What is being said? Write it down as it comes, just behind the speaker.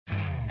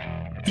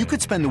You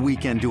could spend the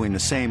weekend doing the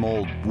same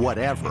old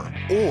whatever,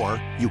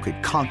 or you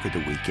could conquer the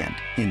weekend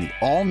in the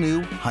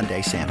all-new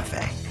Hyundai Santa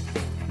Fe.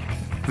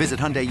 Visit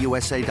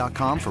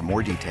HyundaiUSA.com for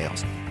more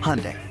details.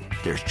 Hyundai,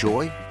 there's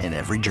joy in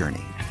every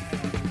journey.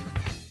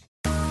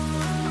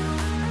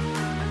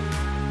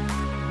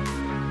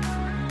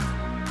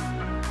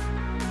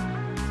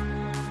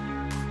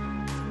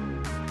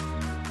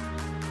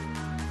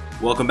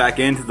 Welcome back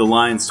into the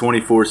Lions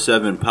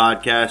 24/7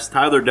 podcast.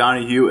 Tyler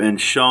Donahue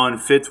and Sean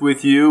Fitz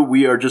with you.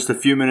 We are just a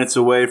few minutes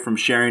away from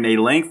sharing a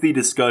lengthy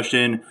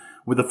discussion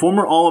with a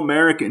former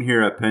All-American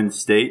here at Penn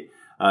State.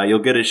 You'll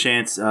get a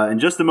chance in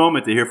just a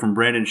moment to hear from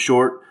Brandon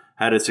Short.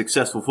 Had a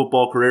successful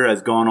football career,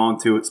 has gone on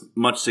to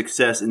much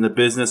success in the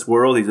business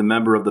world. He's a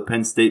member of the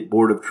Penn State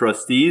Board of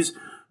Trustees,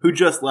 who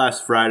just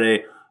last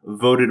Friday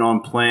voted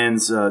on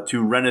plans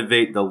to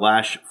renovate the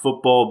Lasch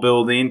football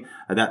building.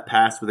 That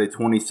passed with a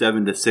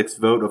 27-6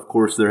 vote. Of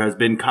course, there has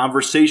been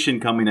conversation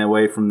coming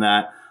away from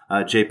that.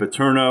 Jay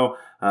Paterno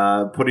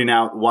putting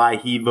out why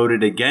he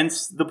voted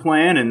against the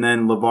plan, and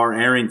then LeVar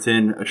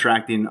Arrington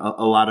attracting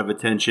a lot of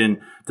attention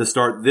to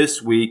start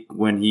this week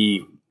when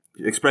he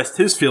expressed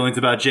his feelings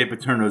about Jay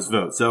Paterno's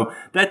vote. So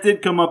that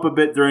did come up a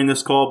bit during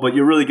this call, but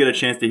you really get a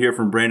chance to hear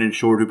from Brandon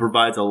Short, who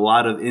provides a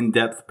lot of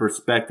in-depth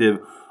perspective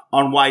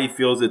on why he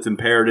feels it's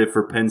imperative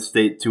for Penn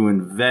State to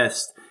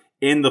invest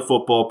in the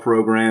football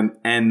program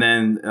and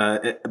then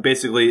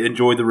basically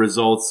enjoy the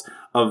results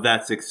of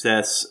that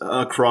success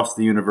across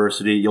the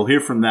university. You'll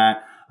hear from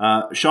that.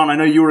 Sean, I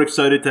know you were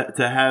excited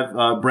to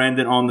have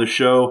Brandon on the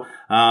show,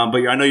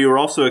 but I know you were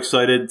also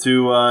excited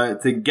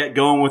to get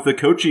going with the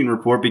coaching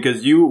report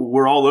because you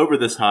were all over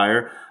this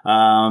hire.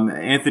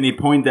 Anthony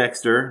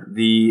Poindexter,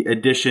 the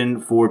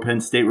addition for Penn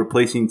State,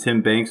 replacing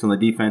Tim Banks on the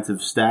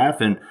defensive staff.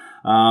 And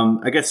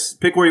I guess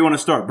pick where you want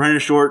to start. Brandon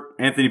Short,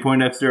 Anthony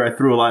Poindexter. I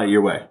threw a lot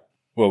your way.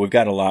 Well, we've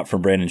got a lot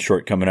from Brandon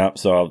Short coming up,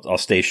 so I'll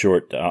stay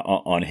short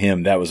on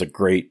him. That was a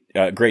great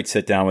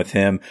sit down with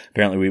him.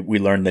 Apparently, we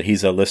learned that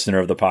he's a listener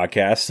of the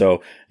podcast.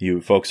 So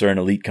you folks are an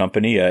elite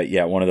company.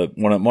 One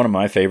of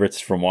my favorites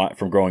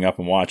from growing up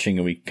and watching,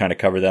 and we kind of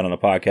covered that on the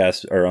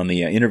podcast or on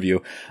the interview.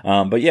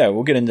 But yeah,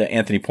 we'll get into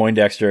Anthony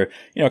Poindexter.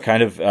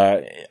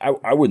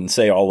 I wouldn't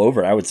say all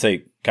over. I would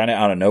say kind of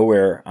out of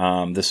nowhere.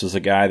 This was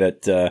a guy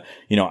that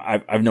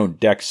I've known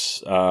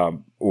Dex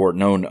or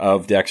known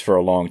of Dex for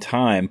a long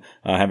time.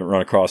 I haven't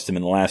run across him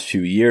in the last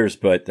few years,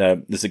 but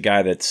this is a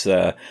guy that's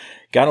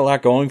got a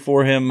lot going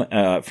for him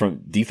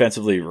from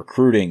defensively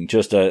recruiting.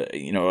 Just a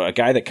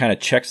guy that kind of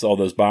checks all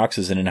those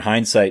boxes, and in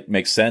hindsight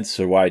makes sense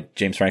for why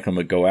James Franklin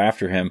would go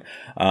after him.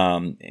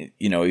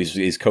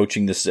 He's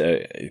coaching the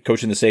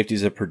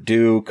safeties at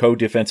Purdue,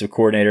 co-defensive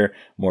coordinator,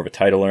 more of a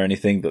title or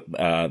anything, but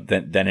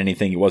than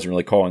anything. He wasn't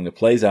really calling the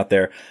plays out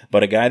there,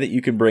 but a guy that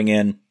you can bring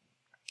in,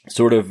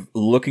 sort of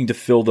looking to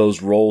fill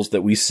those roles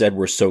that we said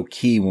were so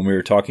key when we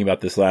were talking about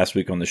this last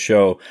week on the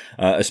show,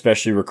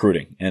 especially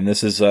recruiting. And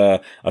this is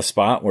a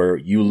spot where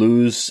you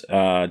lose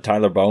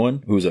Tyler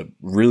Bowen, who's a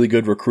really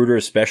good recruiter,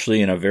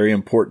 especially in a very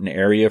important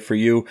area for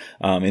you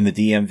in the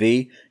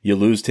DMV. You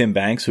lose Tim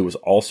Banks, who was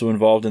also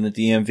involved in the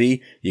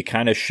DMV. You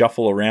kind of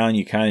shuffle around.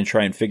 You kind of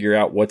try and figure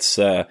out what's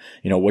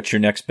your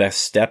next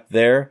best step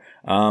there.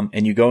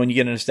 And you go and you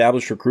get an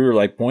established recruiter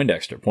like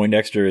Poindexter.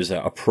 Poindexter is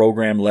a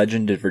program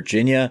legend at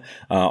Virginia,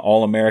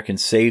 All-American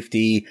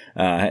safety,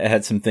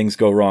 had some things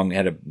go wrong,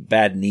 had a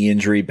bad knee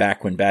injury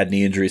back when bad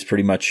knee injuries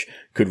pretty much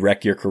could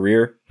wreck your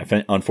career.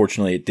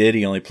 Unfortunately, it did.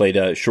 He only played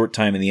a short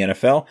time in the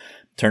NFL.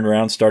 Turned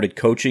around, started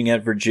coaching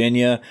at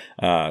Virginia,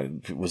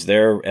 was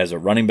there as a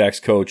running backs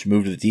coach,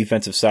 moved to the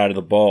defensive side of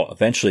the ball,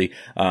 eventually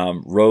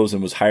rose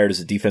and was hired as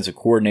a defensive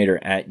coordinator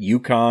at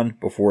UConn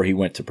before he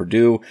went to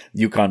Purdue.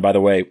 UConn, by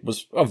the way,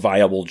 was a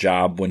viable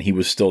job when he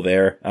was still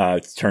there.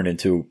 It's turned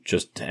into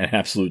just an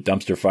absolute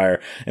dumpster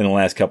fire in the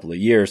last couple of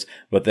years.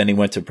 But then he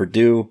went to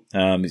Purdue.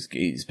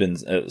 He's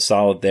been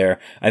solid there.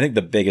 I think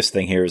the biggest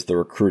thing here is the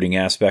recruiting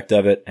aspect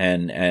of it,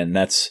 and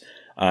that's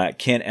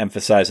can't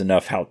emphasize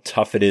enough how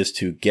tough it is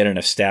to get an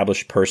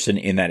established person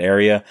in that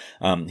area.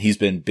 He's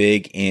been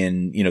big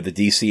in, the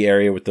DC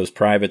area with those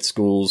private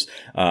schools,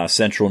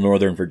 central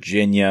northern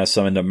Virginia,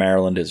 some into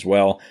Maryland as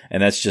well.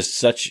 And that's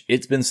just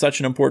it's been such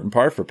an important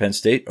part for Penn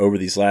State over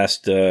these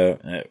last,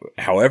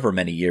 however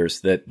many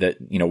years that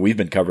we've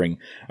been covering,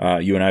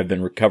 you and I have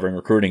been covering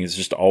recruiting. It's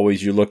just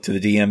always you look to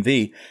the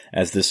DMV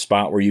as this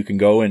spot where you can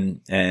go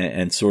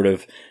and sort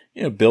of,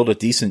 build a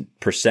decent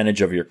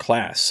percentage of your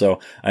class. So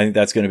I think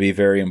that's going to be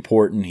very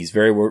important. He's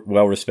very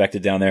well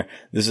respected down there.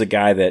 This is a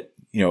guy that,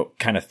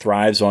 kind of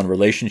thrives on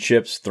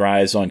relationships,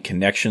 thrives on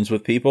connections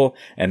with people.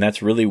 And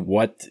that's really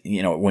what,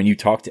 when you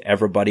talk to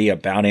everybody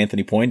about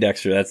Anthony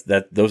Poindexter,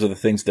 those are the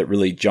things that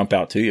really jump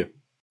out to you.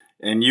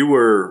 And you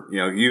were,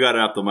 you got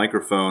out the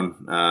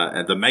microphone,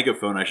 at the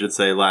megaphone, I should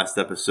say, last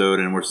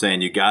episode, and we're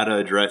saying you got to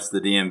address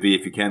the DMV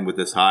if you can with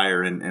this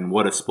hire, and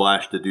what a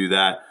splash to do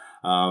that.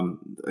 Can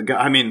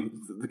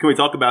we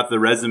talk about the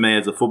resume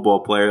as a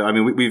football player? I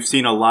mean, we've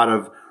seen a lot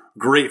of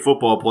great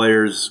football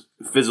players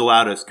fizzle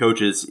out as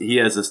coaches. He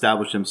has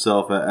established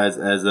himself as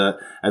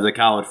a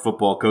college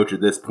football coach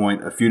at this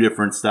point, a few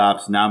different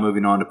stops, now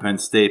moving on to Penn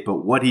State.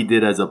 But what he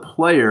did as a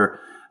player,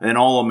 an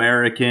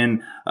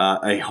All-American,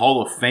 a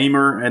Hall of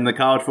Famer in the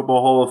College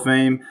Football Hall of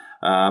Fame.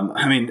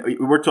 I mean,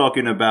 we're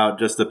talking about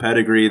just the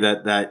pedigree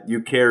that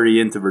you carry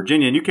into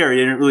Virginia, and you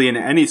carry it really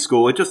into any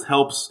school. It just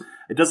helps.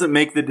 It doesn't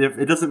make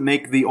it doesn't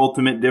make the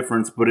ultimate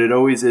difference, but it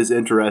always is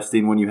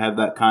interesting when you have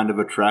that kind of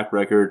a track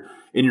record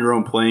in your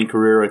own playing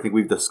career. I think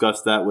we've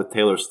discussed that with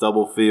Taylor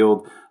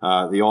Stubblefield,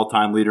 the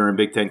all-time leader in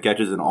Big Ten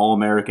catches, an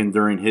All-American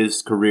during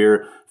his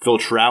career. Phil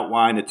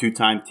Troutwine, a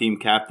two-time team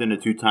captain, a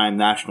two-time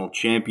national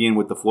champion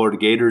with the Florida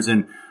Gators.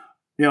 And,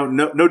 you know,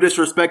 no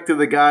disrespect to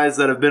the guys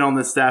that have been on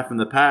this staff in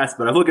the past,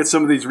 but I look at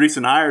some of these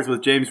recent hires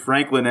with James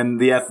Franklin, and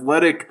the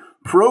athletic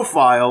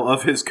profile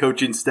of his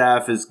coaching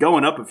staff is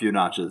going up a few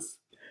notches.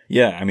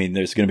 Yeah, I mean,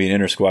 there's going to be an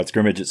inter-squad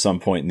scrimmage at some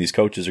point, and these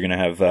coaches are going to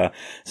have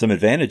some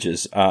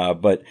advantages.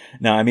 But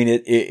no, I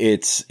mean,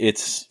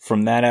 it's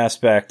from that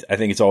aspect. I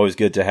think it's always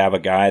good to have a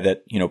guy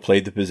that, you know,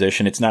 played the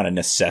position. It's not a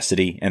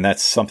necessity, and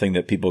that's something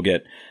that people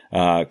get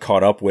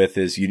caught up with.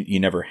 Is you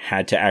never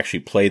had to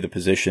actually play the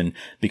position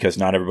because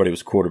not everybody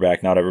was a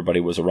quarterback, not everybody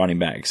was a running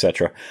back,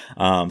 etc.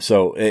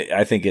 So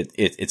I think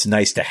it's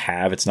nice to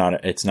have. It's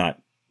not.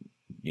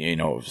 You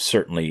know,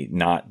 certainly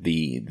not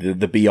the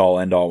be all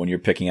end all when you're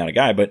picking out a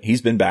guy, but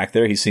he's been back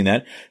there. He's seen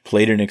that,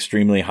 played at an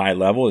extremely high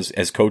level,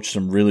 has coached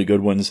some really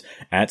good ones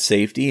at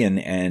safety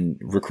and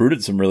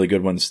recruited some really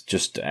good ones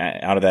just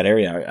out of that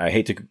area. I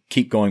hate to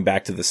keep going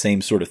back to the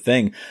same sort of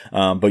thing.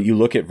 But you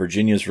look at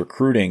Virginia's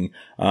recruiting,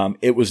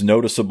 it was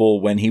noticeable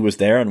when he was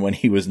there and when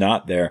he was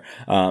not there.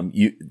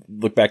 You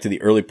look back to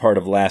the early part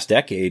of last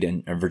decade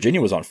and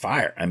Virginia was on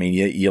fire. I mean,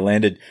 you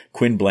landed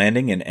Quinn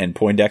Blanding and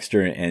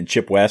Poindexter and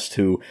Chip West,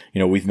 who, you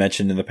know, we've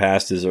mentioned in the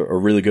past is a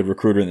really good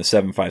recruiter in the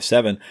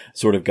 757,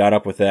 sort of got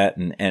up with that.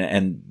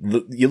 And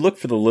you look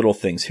for the little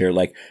things here,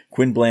 like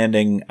Quinn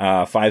Blanding,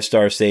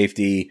 5-star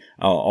safety,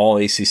 all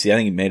ACC. I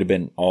think it may have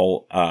been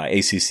all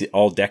ACC,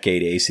 all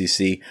decade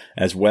ACC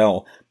as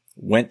well.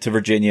 Went to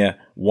Virginia,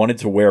 wanted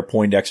to wear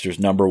Poindexter's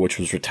number, which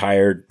was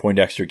retired.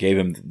 Poindexter gave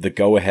him the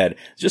go-ahead.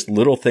 Just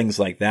little things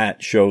like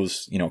that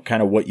shows, you know,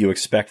 kind of what you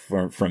expect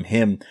from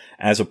him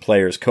as a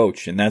player's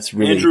coach. And that's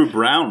really... Andrew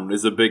Brown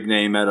is a big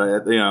name at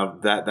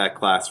that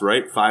class,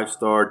 right?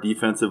 5-star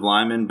defensive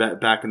lineman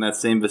back in that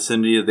same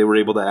vicinity that they were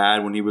able to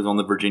add when he was on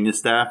the Virginia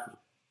staff.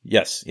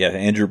 Yes. Yeah.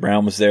 Andrew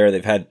Brown was there.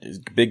 They've had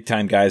big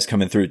time guys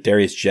coming through.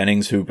 Darius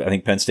Jennings, who I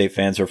think Penn State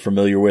fans are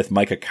familiar with.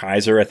 Micah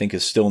Kaiser, I think,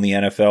 is still in the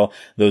NFL.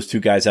 Those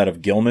two guys out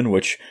of Gilman,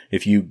 which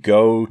if you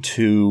go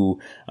to,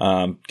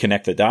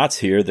 connect the dots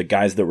here, the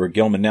guys that were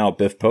Gilman now,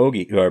 Biff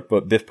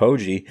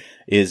Poggi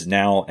is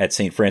now at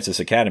St. Francis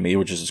Academy,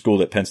 which is a school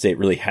that Penn State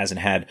really hasn't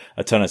had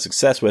a ton of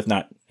success with.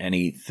 Not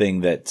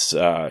anything that's,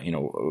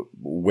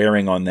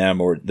 wearing on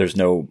them, or there's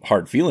no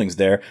hard feelings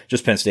there.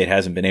 Just Penn State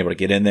hasn't been able to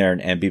get in there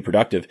and be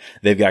productive.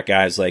 They've got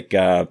guys like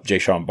Jay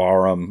Sean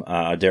Barham,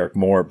 Derek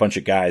Moore, a bunch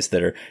of guys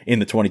that are in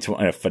the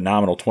a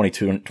phenomenal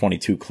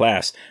 22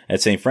 class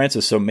at St.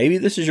 Francis. So maybe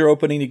this is your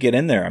opening to get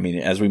in there. I mean,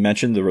 as we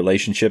mentioned, the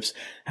relationships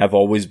have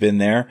always been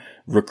there.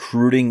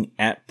 Recruiting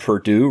at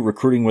Purdue,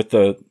 recruiting with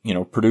the,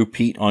 Purdue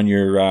Pete on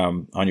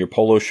your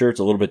polo shirts,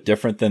 a little bit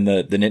different than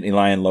the Nittany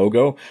Lion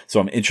logo.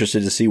 So I'm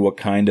interested to see what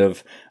kind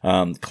of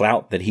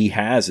clout that he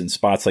has in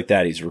spots like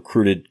that. He's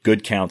recruited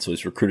good counsel.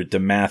 He's recruited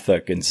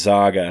DeMatha,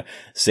 Gonzaga,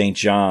 St.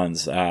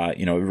 John's.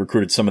 He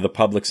recruited some of the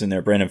publics in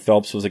there. Brandon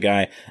Phelps was a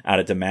guy out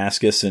of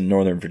Damascus in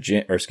Northern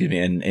Virginia, or excuse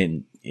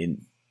me,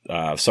 in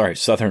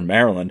Southern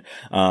Maryland,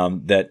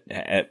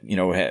 that,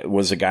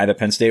 was a guy that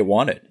Penn State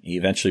wanted. He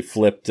eventually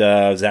flipped,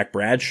 Zach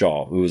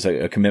Bradshaw, who was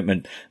a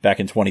commitment back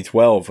in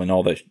 2012 when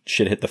all the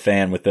shit hit the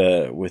fan with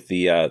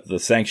the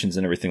sanctions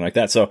and everything like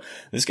that. So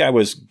this guy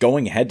was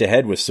going head to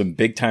head with some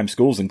big time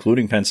schools,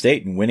 including Penn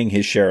State, and winning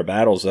his share of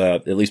battles,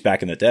 at least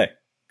back in the day.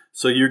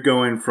 So you're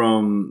going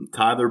from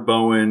Tyler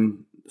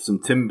Bowen,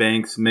 some Tim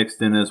Banks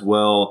mixed in as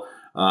well,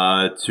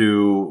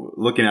 to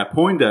looking at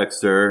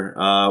Poindexter,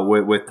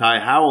 with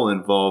Ty Howell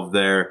involved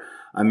there.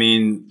 I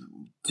mean,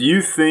 do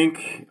you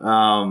think,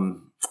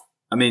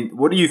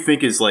 what do you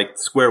think is like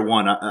square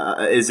one?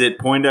 Is it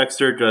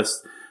Poindexter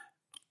just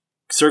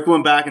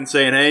circling back and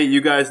saying, hey,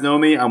 you guys know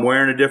me. I'm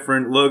wearing a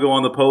different logo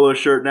on the polo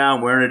shirt now.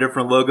 I'm wearing a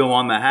different logo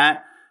on the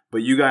hat,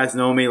 but you guys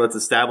know me. Let's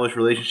establish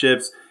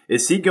relationships.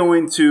 Is he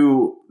going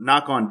to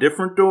knock on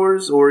different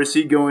doors, or is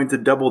he going to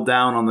double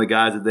down on the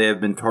guys that they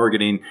have been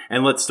targeting?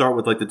 And let's start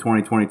with like the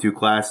 2022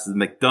 class, the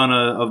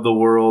McDonough of the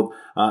world,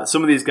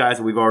 some of these guys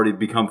that we've already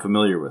become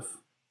familiar with.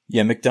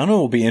 Yeah, McDonough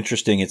will be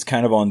interesting. It's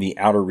kind of on the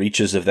outer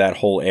reaches of that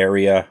whole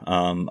area,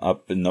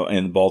 up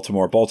in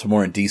Baltimore.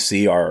 Baltimore and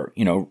DC are,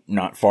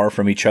 not far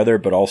from each other,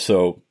 but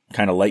also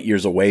kind of light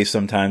years away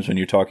sometimes when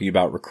you're talking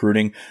about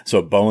recruiting.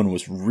 So Bowen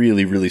was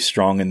really, really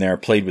strong in there,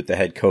 played with the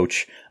head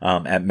coach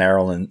at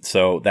Maryland.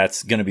 So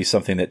that's going to be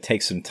something that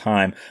takes some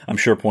time. I'm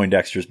sure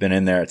Poindexter's been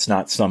in there. It's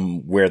not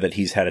somewhere that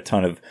he's had a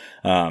ton of,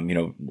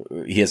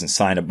 he hasn't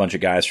signed a bunch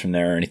of guys from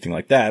there or anything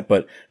like that.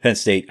 But Penn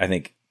State, I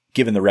think,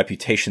 given the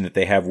reputation that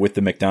they have with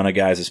the McDonough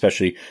guys,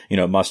 especially,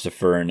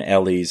 Mustipher and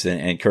Ellies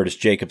and Curtis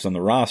Jacobs on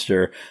the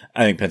roster,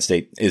 I think Penn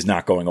State is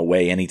not going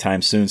away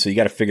anytime soon. So you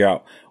got to figure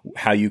out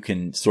how you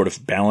can sort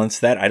of balance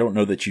that. I don't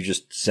know that you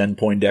just send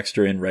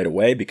Poindexter in right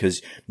away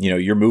because,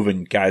 you're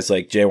moving guys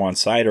like Jaywan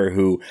Sider,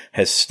 who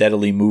has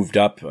steadily moved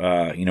up,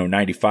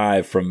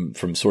 95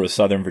 from sort of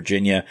Southern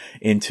Virginia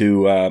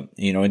into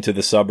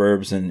the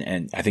suburbs.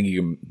 And I think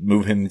you can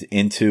move him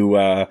into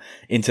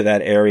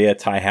that area.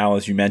 Ty Howell,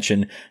 as you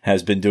mentioned,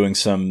 has been doing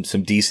some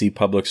DC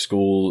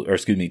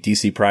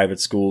DC private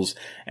schools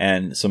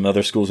and some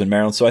other schools in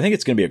Maryland. So I think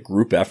it's going to be a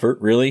group effort,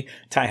 really.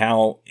 Ty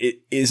Howell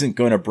isn't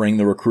going to bring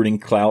the recruiting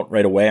clout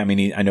right away. I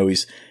mean, I know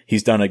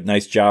he's done a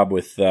nice job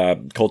with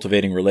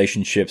cultivating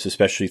relationships,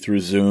 especially through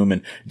Zoom,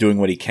 and doing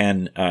what he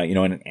can, in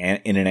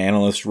an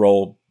analyst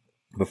role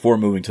before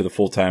moving to the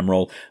full-time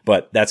role,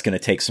 but that's going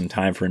to take some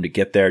time for him to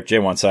get there.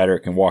 Jaywan Sider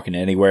can walk in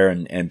anywhere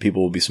and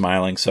people will be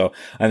smiling. So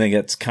I think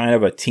it's kind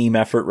of a team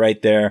effort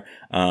right there.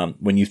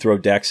 When you throw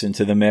Dex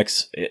into the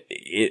mix,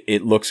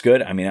 it looks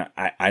good. I mean,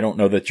 I don't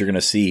know that you're going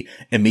to see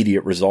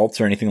immediate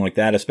results or anything like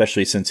that,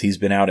 especially since he's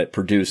been out at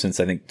Purdue since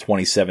I think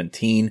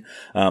 2017.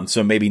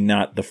 So maybe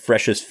not the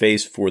freshest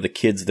face for the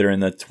kids that are in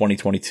the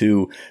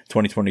 2022,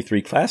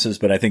 2023 classes,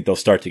 but I think they'll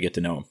start to get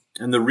to know him.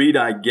 And the read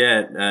I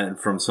get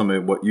from some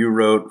of what you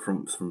wrote,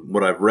 from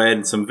what I've read,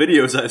 and some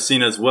videos I've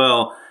seen as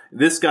well,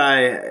 this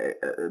guy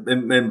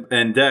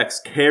and Dex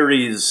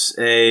carries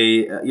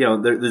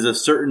there's a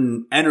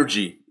certain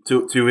energy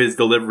to his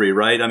delivery,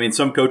 right? I mean,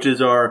 some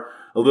coaches are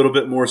a little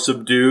bit more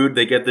subdued.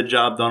 They get the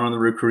job done on the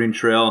recruiting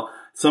trail.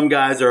 Some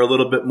guys are a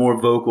little bit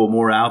more vocal,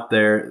 more out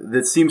there.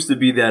 That seems to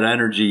be that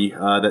energy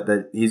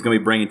that he's going to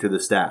be bringing to the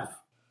staff.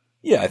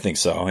 Yeah, I think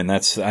so. And I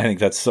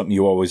think that's something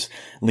you always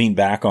lean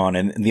back on.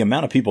 And the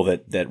amount of people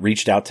that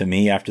reached out to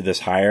me after this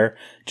hire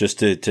just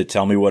to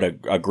tell me what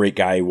a great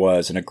guy he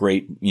was and a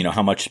great,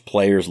 how much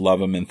players love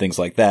him and things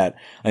like that.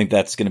 I think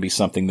that's going to be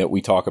something that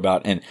we talk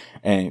about.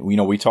 And we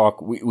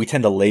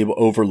tend to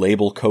over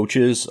label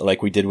coaches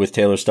like we did with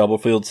Taylor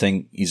Stubblefield,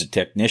 saying he's a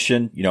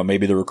technician.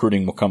 Maybe the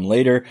recruiting will come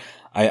later.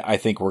 I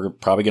think we're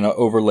probably going to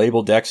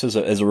over-label Dex as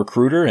a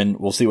recruiter, and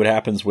we'll see what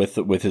happens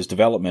with his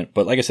development.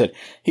 But like I said,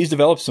 he's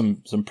developed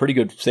some pretty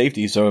good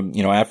safety. So,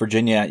 at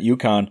Virginia, at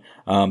UConn,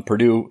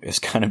 Purdue has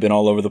kind of been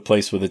all over the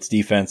place with its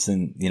defense,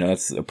 and,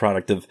 that's a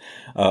product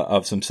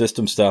of some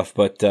system stuff.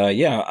 But,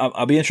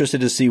 I'll be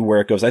interested to see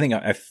where it goes. I think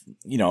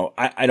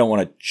I don't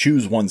want to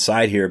choose one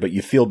side here, but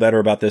you feel better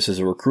about this as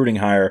a recruiting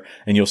hire,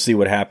 and you'll see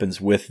what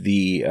happens with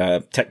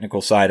the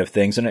technical side of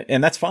things.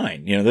 And that's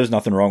fine. There's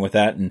nothing wrong with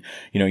that. And,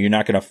 you're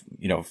not going to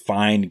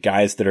find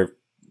guys that are,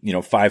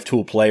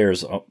 5-tool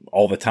players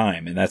all the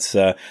time. And that's,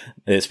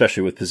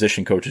 especially with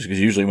position coaches, because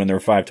usually when they're a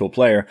 5-tool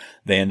player,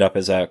 they end up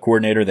as a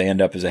coordinator, they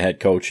end up as a head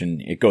coach,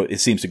 and it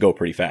seems to go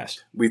pretty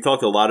fast. We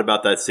talked a lot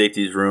about that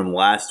safeties room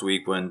last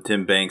week when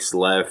Tim Banks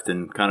left,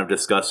 and kind of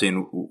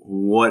discussing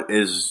what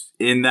is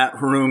in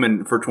that room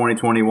and for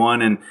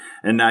 2021,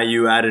 and now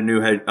you add a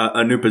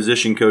new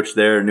position coach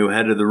there, a new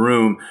head of the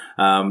room.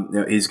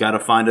 He's got to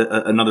find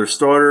another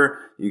starter.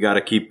 You got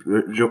to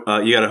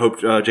hope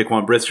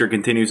Jaquan Brisker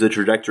continues the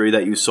trajectory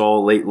that you saw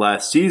late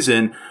last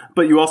season.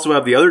 But you also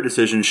have the other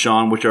decisions,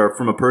 Sean, which are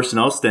from a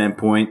personnel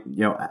standpoint.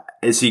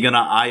 Is he going to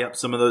eye up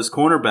some of those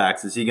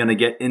cornerbacks? Is he going to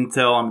get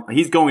intel?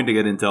 He's going to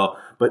get intel.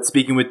 But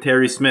speaking with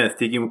Terry Smith,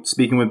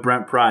 speaking with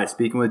Brent Price,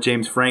 speaking with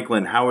James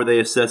Franklin, how are they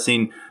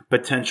assessing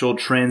potential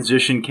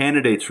transition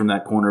candidates from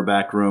that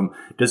cornerback room?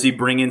 Does he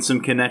bring in some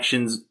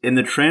connections in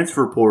the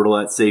transfer portal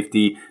at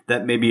safety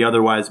that maybe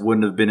otherwise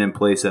wouldn't have been in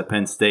place at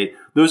Penn State?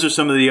 Those are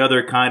some of the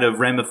other kind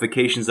of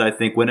ramifications, I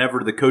think,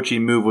 whenever the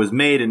coaching move was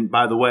made. And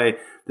by the way,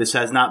 this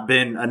has not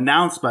been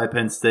announced by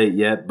Penn State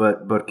yet,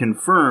 but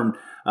confirmed.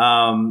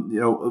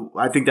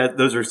 I think that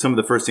those are some of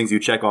the first things you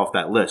check off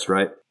that list,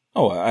 right?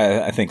 Oh,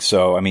 I think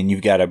so. I mean,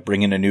 you've got to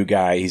bring in a new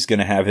guy. He's going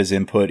to have his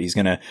input. He's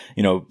going to,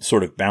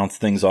 sort of bounce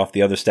things off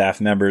the other staff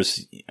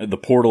members. The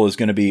portal is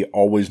going to be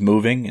always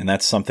moving, and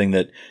that's something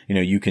that,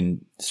 you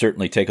can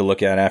certainly take a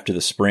look at after the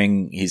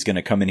spring. He's going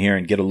to come in here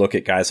and get a look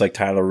at guys like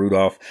Tyler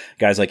Rudolph,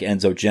 guys like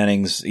Enzo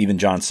Jennings, even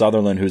John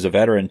Sutherland, who's a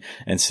veteran,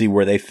 and see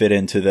where they fit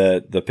into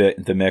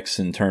the mix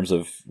in terms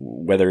of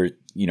whether,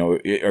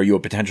 are you a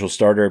potential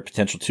starter, a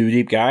potential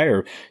 2-deep guy,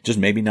 or just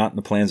maybe not in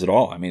the plans at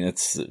all? I mean,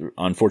 it's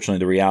unfortunately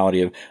the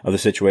reality of the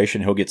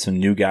situation. He'll get some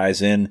new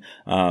guys in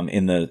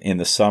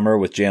the summer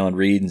with Jalen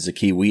Reed and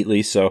Zakee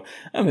Wheatley. So,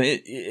 I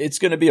mean, it's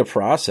going to be a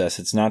process.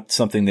 It's not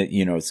something that,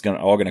 it's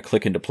all going to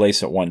click into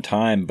place at one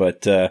time,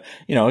 but,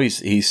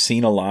 he's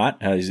seen a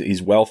lot.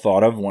 He's well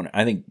thought of.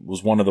 I think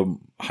was one of the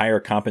higher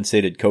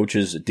compensated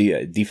coaches,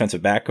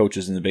 defensive back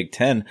coaches in the Big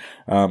Ten.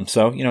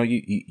 So,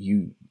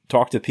 you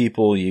talk to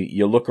people,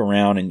 you look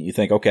around and you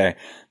think, okay,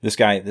 this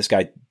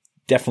guy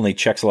definitely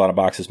checks a lot of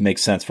boxes,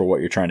 makes sense for what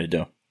you're trying to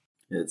do.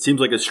 It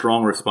seems like a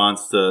strong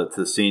response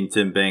to seeing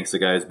Tim Banks, the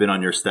guy who's been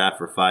on your staff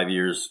for 5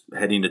 years,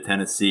 heading to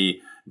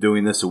Tennessee,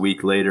 doing this a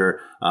week later.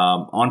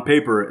 On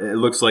paper, it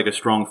looks like a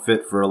strong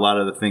fit for a lot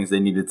of the things they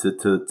needed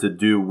to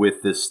do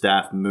with this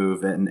staff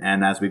move.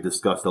 And as we've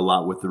discussed a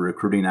lot with the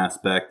recruiting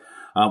aspect.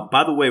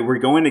 By the way, we're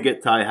going to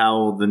get Ty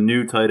Howell, the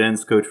new tight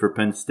ends coach for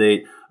Penn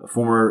State, a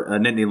former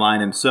Nittany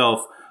Lion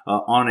himself,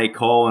 on a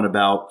call in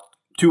about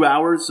 2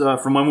 hours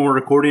from when we're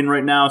recording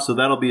right now, so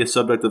that'll be a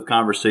subject of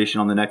conversation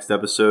on the next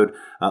episode.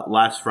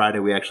 Last Friday,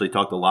 we actually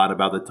talked a lot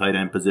about the tight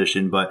end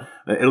position, but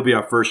it'll be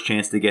our first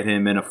chance to get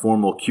him in a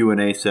formal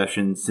Q&A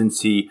session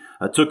since he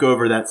took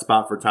over that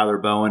spot for Tyler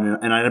Bowen,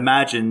 and I'd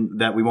imagine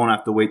that we won't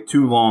have to wait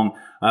too long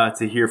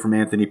to hear from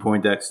Anthony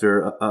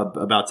Poindexter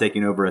about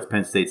taking over as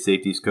Penn State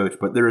safeties coach,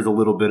 but there is a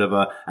little bit of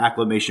a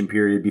acclimation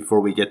period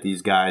before we get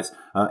these guys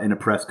in a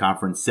press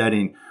conference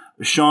setting.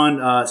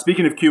 Sean,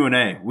 speaking of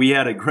Q&A, we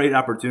had a great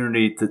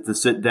opportunity to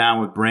sit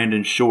down with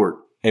Brandon Short.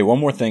 Hey, one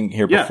more thing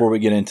here before we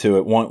get into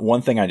it.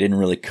 One thing I didn't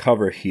really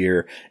cover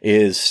here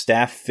is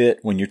staff fit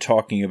when you're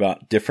talking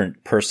about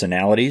different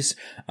personalities.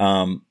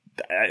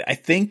 I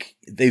think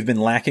they've been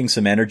lacking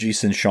some energy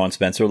since Sean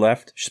Spencer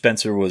left.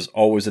 Spencer was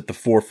always at the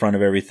forefront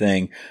of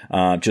everything,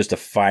 just a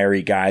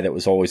fiery guy that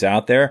was always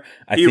out there.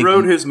 He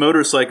rode his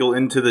motorcycle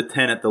into the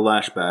tent at the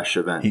Lash Bash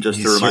event,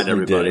 just to remind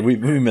everybody.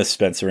 We miss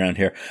Spence around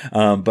here.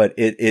 But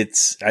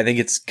I think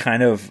it's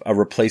kind of a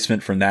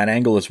replacement from that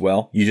angle as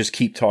well. You just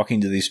keep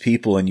talking to these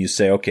people and you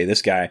say, okay,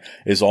 this guy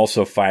is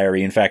also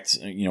fiery. In fact,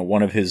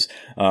 one of his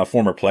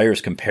former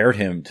players compared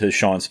him to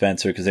Sean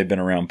Spencer because they've been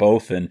around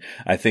both. And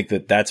I think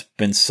that that's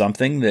been something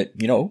that,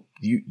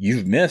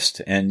 you've missed,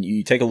 and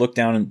you take a look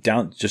down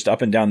just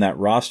up and down that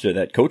roster,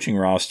 that coaching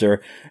roster,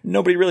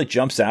 nobody really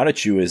jumps out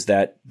at you as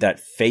that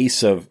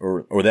face of,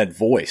 or that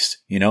voice,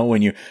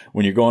 when you're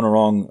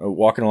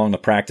walking along the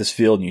practice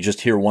field and you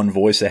just hear one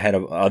voice ahead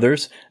of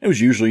others, it was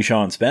usually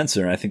Sean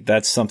Spencer. And I think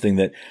that's something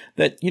that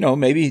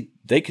maybe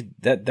they could,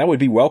 that would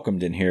be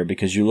welcomed in here,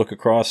 because you look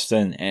across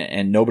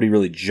and nobody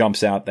really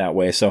jumps out that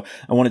way. So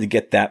I wanted to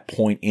get that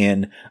point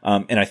in.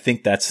 And I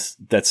think that's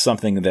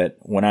something that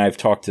when I've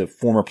talked to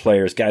former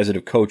players, guys that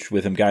have coached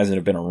with him, guys that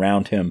have been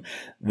around him,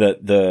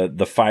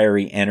 the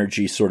fiery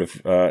energy sort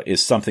of,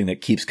 is something that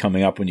keeps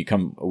coming up when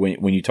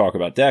you talk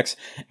about Dex.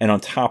 And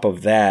on top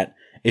of that,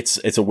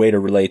 it's a way to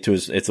relate to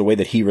it's a way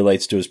that he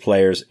relates to his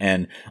players,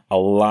 and a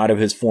lot of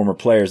his former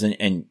players.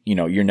 And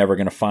you're never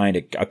going to find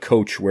a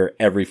coach where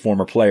every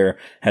former player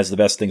has the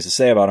best things to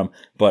say about him,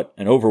 but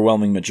an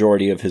overwhelming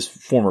majority of his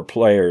former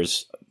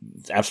players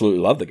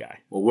absolutely love the guy.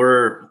 Well,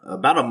 we're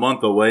about a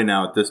month away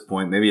now at this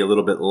point, maybe a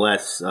little bit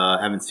less.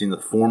 Haven't seen the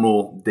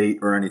formal date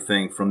or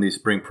anything from these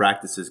spring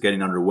practices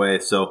getting underway.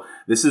 So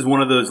this is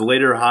one of those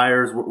later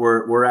hires.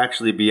 We're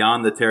actually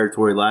beyond the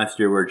territory last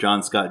year where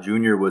John Scott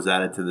Jr. was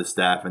added to the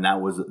staff, and that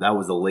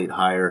was a late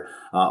hire,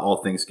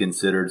 all things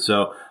considered.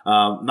 So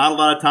not a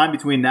lot of time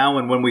between now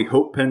and when we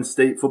hope Penn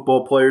State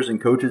football players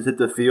and coaches hit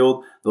the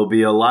field. There'll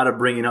be a lot of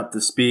bringing up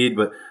to speed,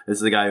 but this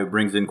is a guy who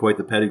brings in quite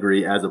the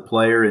pedigree as a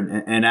player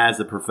and as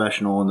a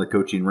professional in the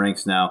coaching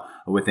ranks now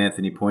with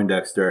Anthony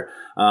Poindexter.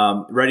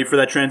 Ready for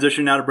that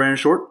transition now to Brandon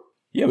Short?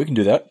 Yeah, we can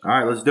do that. All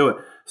right, let's do it.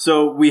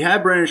 So we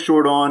had Brandon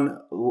Short on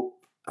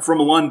from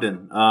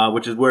London,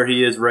 which is where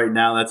he is right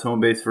now. That's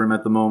home base for him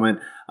at the moment.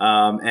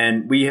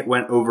 And we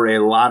went over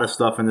a lot of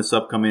stuff in this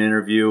upcoming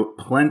interview,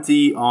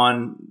 plenty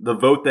on the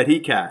vote that he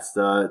cast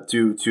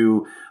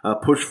to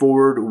push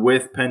forward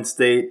with Penn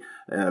State.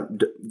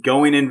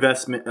 Putting in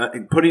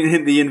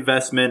the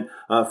investment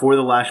for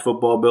the Lash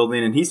football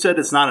building. And he said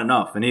it's not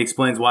enough. And he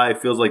explains why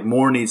it feels like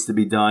more needs to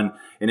be done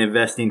in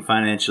investing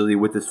financially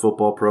with this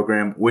football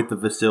program, with the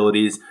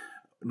facilities.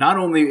 Not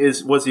only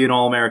was he an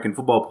All-American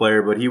football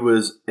player, but he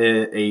was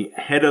a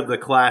head of the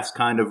class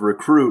kind of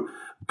recruit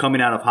coming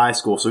out of high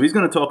school. So he's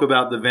going to talk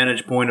about the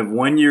vantage point of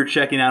when you're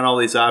checking out all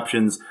these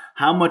options,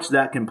 how much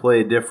that can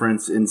play a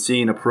difference in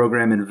seeing a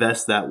program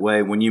invest that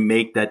way when you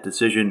make that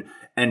decision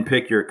and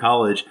pick your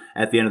college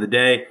at the end of the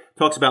day.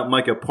 Talks about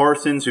Micah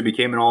Parsons, who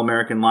became an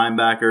All-American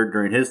linebacker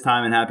during his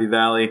time in Happy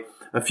Valley.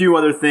 A few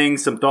other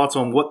things, some thoughts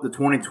on what the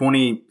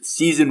 2020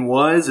 season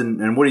was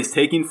and what he's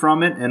taking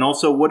from it, and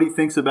also what he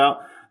thinks about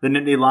the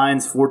Nittany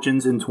Lions'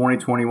 fortunes in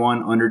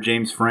 2021 under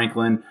James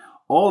Franklin.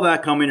 All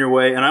that coming your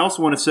way. And I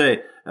also want to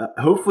say,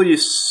 hopefully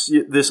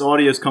this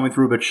audio is coming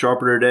through a bit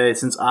sharper today.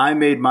 Since I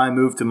made my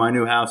move to my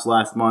new house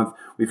last month,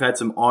 we've had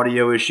some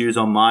audio issues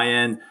on my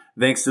end.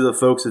 Thanks to the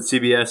folks at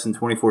CBS and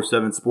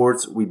 24/7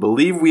 Sports. We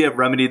believe we have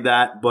remedied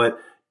that, but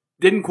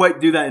didn't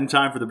quite do that in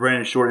time for the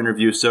Brandon Short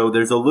interview. So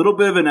there's a little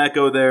bit of an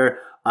echo there.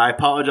 I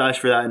apologize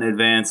for that in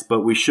advance,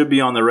 but we should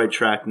be on the right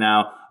track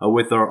now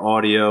with our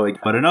audio.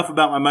 But enough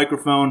about my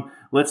microphone.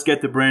 Let's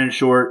get to Brandon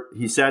Short.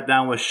 He sat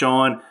down with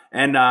Sean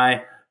and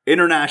I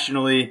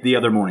internationally the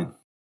other morning.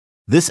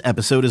 This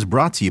episode is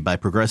brought to you by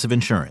Progressive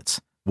Insurance.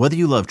 Whether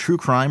you love true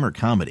crime or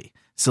comedy,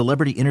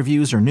 celebrity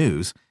interviews or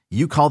news,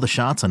 you call the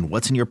shots on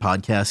what's in your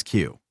podcast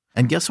queue.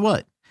 And guess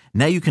what?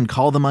 Now you can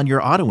call them on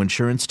your auto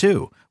insurance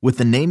too with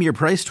the Name Your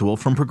Price tool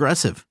from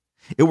Progressive.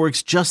 It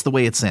works just the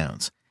way it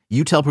sounds.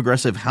 You tell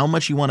Progressive how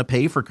much you want to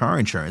pay for car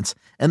insurance,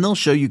 and they'll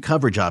show you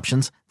coverage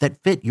options that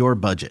fit your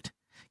budget.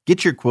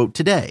 Get your quote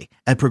today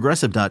at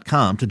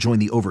Progressive.com to join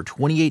the over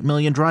 28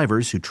 million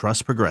drivers who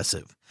trust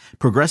Progressive.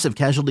 Progressive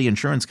Casualty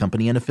Insurance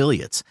Company and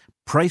Affiliates.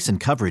 Price and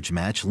coverage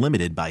match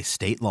limited by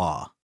state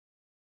law.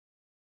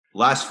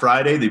 Last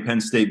Friday, the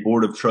Penn State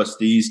Board of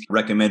Trustees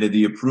recommended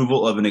the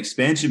approval of an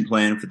expansion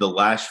plan for the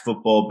Lasch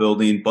football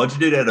building,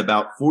 budgeted at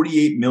about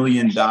 $48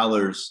 million.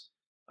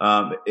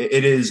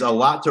 It is a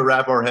lot to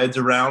wrap our heads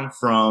around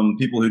from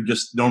people who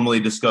just normally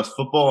discuss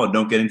football and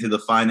don't get into the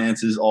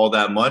finances all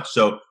that much.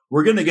 So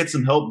we're going to get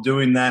some help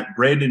doing that.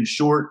 Brandon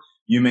Short,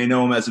 you may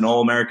know him as an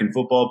All-American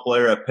football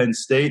player at Penn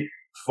State.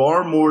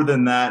 Far more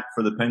than that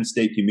for the Penn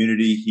State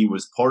community. He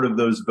was part of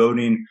those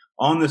voting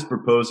on this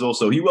proposal.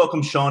 So he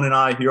welcomes Sean and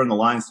I here on the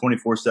Lions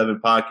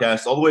 24/7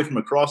 podcast, all the way from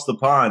across the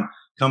pond,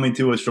 coming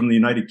to us from the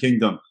United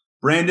Kingdom.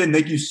 Brandon,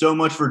 thank you so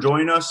much for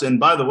joining us.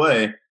 And by the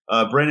way,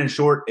 Brandon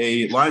Short,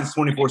 a Lions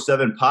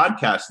 24/7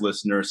 podcast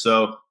listener.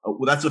 So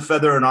that's a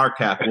feather in our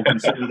cap.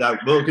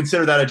 We'll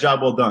consider that a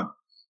job well done.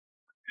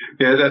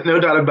 Yeah, no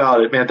doubt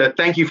about it, man.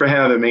 Thank you for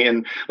having me.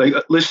 And like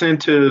listening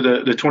to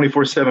the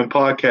 24/7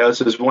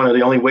 podcast is one of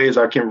the only ways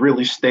I can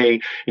really stay,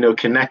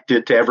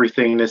 connected to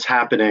everything that's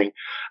happening,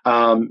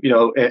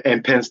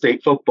 and Penn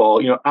State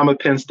football. I'm a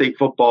Penn State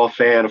football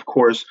fan, of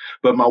course,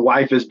 but my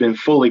wife has been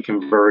fully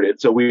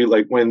converted. So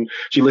when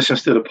she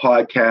listens to the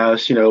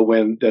podcast,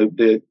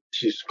 when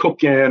she's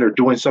cooking or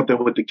doing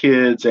something with the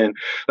kids, and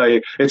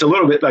like it's a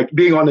little bit like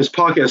being on this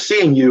podcast,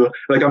 seeing you.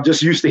 Like I'm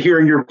just used to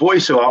hearing your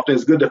voice so often.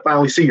 It's good to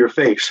finally see your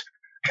face.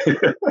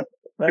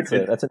 That's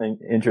an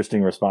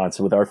interesting response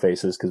with our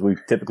faces, because we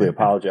typically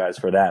apologize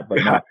for that.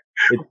 But no,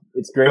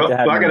 it's great to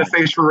have you. I got a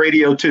face for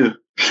radio too.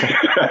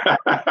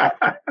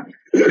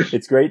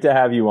 It's great to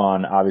have you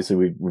on.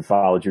 Obviously, we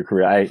followed your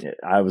career. It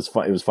was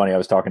funny. I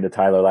was talking to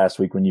Tyler last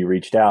week when you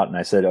reached out, and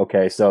I said,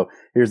 okay, so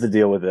here's the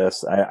deal with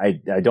this. I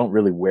don't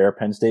really wear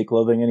Penn State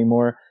clothing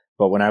anymore,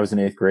 but when I was in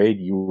 8th grade,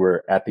 you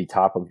were at the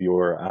top of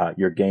your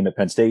game at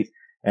Penn State.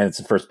 And it's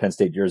the first Penn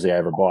State jersey I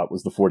ever bought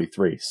was the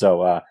 43.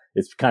 So,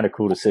 it's kind of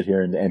cool to sit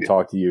here and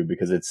talk to you,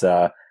 because it's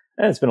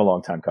been a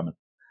long time coming.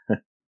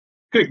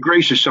 Good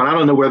gracious, Sean. I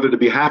don't know whether to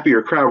be happy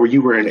or cry where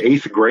you were in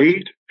 8th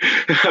grade.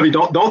 I mean,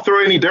 don't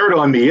throw any dirt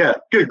on me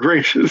yet. Good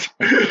gracious.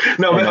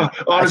 No, but,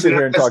 honestly, I sit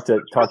here and talk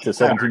to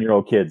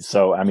 17-year-old kids.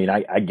 So, I mean,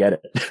 I get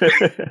it.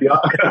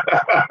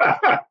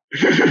 Yeah.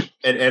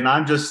 And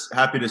I'm just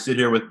happy to sit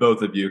here with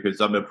both of you, because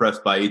I'm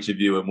impressed by each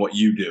of you and what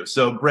you do.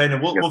 So, Brandon,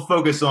 we'll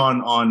focus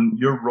on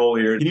your role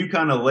here. Can you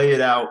kind of lay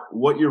it out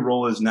what your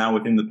role is now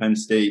within the Penn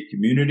State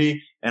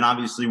community, and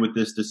obviously with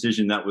this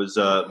decision that was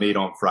made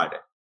on Friday?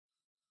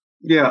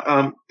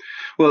 Yeah.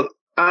 Well,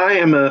 I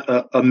am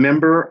a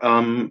member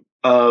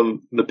of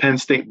the Penn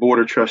State Board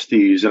of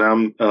Trustees, and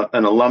I'm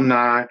an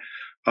alumni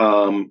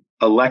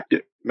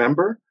elected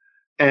member.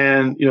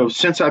 And,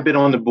 since I've been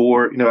on the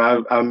board,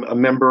 I'm a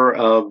member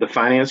of the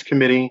Finance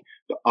Committee,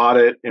 the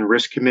Audit and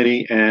Risk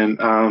Committee, and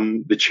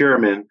the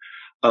chairman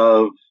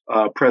of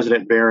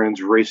President Barron's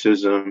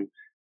Racism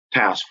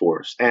Task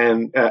Force.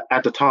 And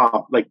at the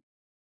top, like,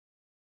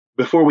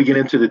 before we get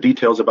into the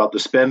details about the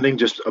spending,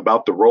 just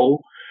about the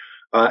role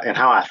and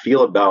how I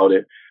feel about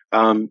it,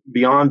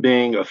 beyond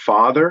being a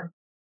father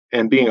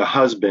and being a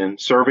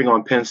husband, serving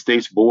on Penn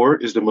State's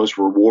board is the most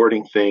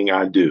rewarding thing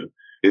I do.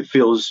 It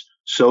feels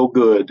so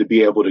good to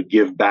be able to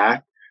give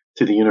back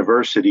to the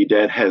university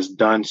that has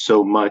done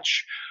so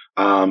much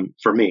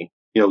for me,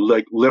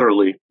 like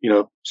literally,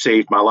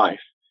 saved my life.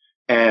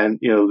 And,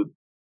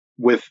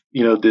 with,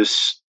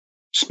 this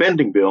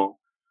spending bill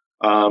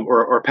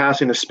or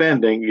passing the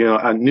spending,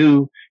 I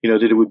knew,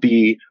 that it would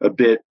be a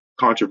bit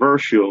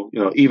controversial,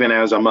 even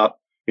as I'm up,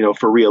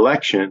 for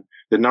reelection.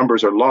 The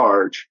numbers are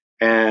large.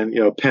 And,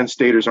 Penn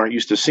Staters aren't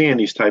used to seeing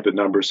these type of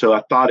numbers. So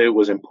I thought it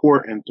was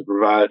important to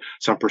provide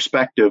some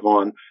perspective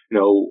on,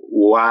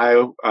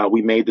 why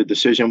we made the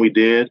decision we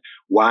did,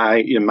 why,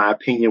 in my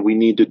opinion, we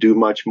need to do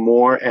much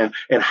more, and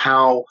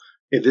how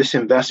this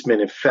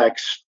investment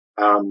affects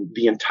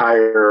the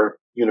entire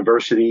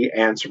university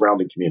and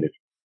surrounding community.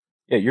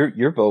 Yeah,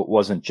 your vote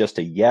wasn't just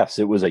a yes.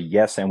 It was a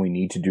yes, and we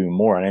need to do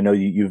more. And I know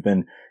you've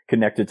been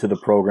connected to the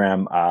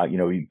program.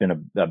 You've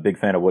been a big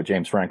fan of what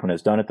James Franklin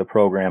has done at the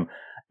program.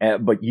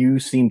 But you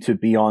seem to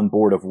be on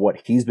board of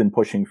what he's been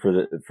pushing for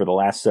the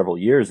last several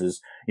years.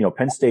 Is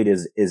Penn State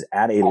is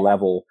at a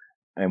level,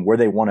 and where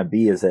they want to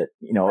be is at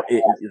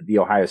the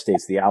Ohio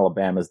States, the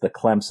Alabamas, the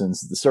Clemsons,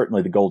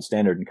 certainly the gold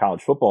standard in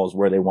college football is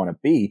where they want to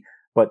be.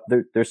 But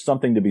there's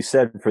something to be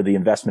said for the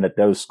investment at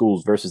those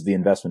schools versus the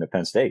investment at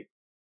Penn State.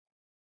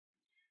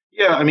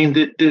 Yeah, I mean,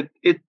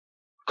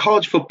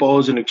 college football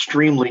is an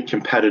extremely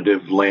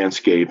competitive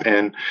landscape,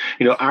 and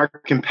our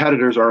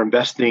competitors are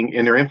investing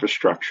in their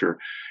infrastructure.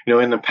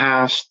 In the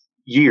past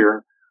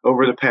year,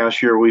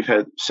 we've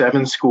had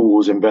 7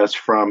 schools invest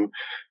from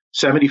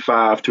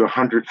 $75 to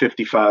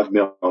 $155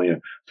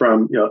 million,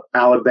 from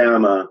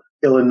Alabama,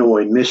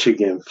 Illinois,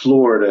 Michigan,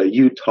 Florida,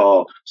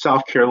 Utah,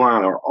 South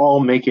Carolina are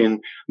all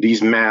making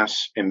these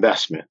mass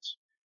investments.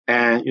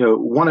 And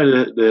one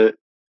of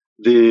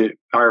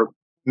our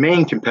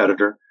main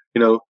competitor,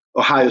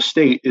 Ohio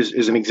State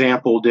is an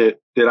example that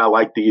I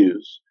like to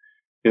use.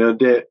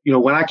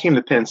 When I came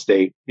to Penn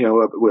State,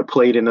 we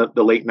played in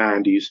the late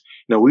 90s,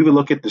 we would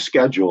look at the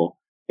schedule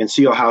and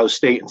see Ohio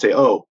State and say,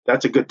 oh,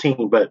 that's a good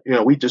team. But,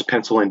 we just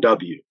pencil in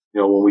W,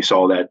 when we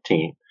saw that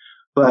team.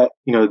 But,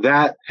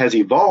 that has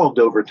evolved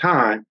over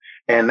time,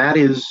 and that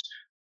is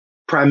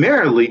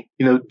primarily,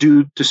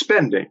 due to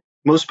spending.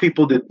 Most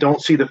people that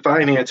don't see the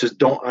finances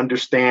don't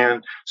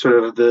understand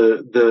sort of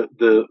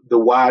the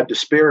wide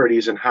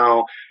disparities in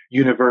how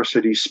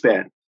universities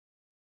spend.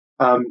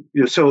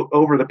 So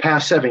over the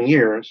past 7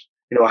 years,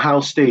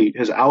 Ohio State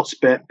has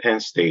outspent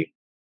Penn State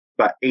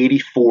by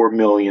 $84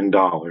 million.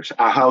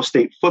 Ohio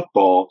State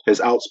football has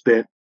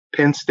outspent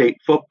Penn State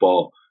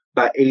football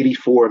by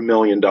 $84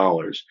 million.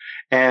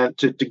 And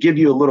to give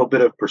you a little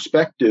bit of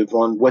perspective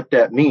on what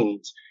that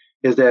means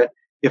is that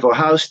if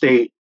Ohio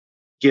State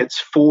gets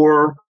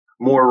 4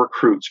 more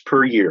recruits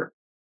per year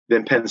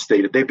than Penn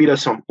State, if they beat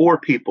us on 4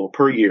 people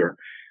per year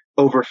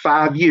over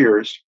 5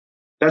 years,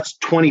 that's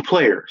 20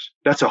 players.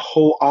 That's a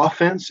whole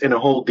offense and a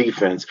whole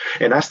defense.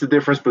 And that's the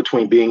difference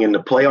between being in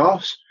the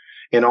playoffs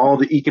and all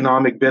the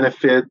economic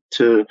benefit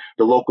to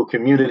the local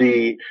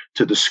community,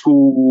 to the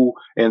school,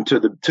 and to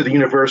the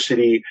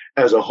university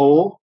as a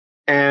whole.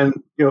 And,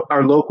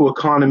 our local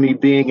economy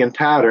being in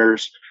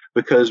tatters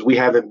because we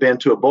haven't been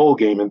to a bowl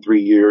game in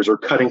 3 years, or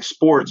cutting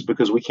sports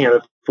because we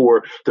can't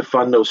afford to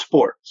fund those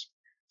sports.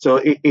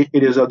 So it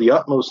is of the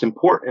utmost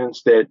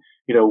importance that,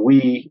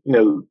 we,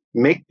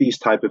 make these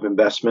type of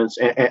investments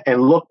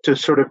and look to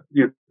sort of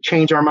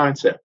change our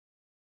mindset.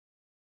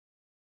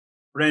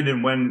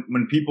 Brandon,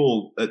 when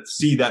people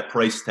see that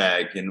price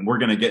tag, and we're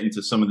going to get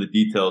into some of the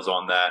details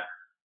on that,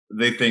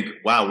 they think,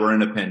 wow, we're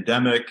in a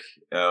pandemic.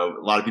 A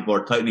lot of people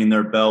are tightening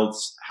their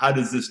belts. How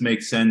does this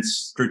make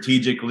sense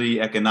strategically,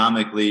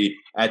 economically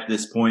at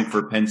this point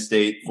for Penn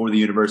State, for the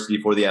university,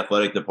 for the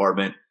athletic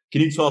department?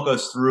 Can you talk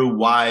us through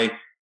why,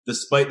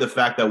 despite the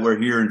fact that we're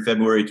here in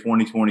February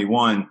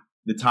 2021,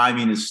 the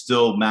timing is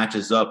still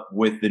matches up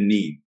with the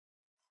need?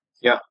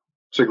 Yeah,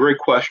 it's a great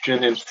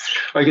question. And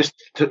I guess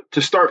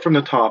to start from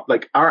the top,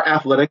 like, our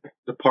athletic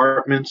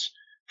department's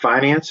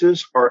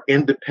finances are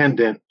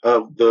independent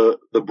of the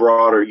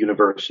broader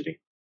university.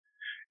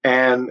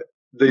 And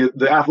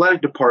the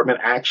athletic department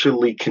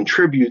actually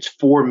contributes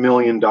 $4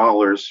 million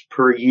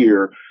per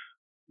year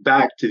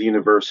back to the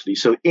university.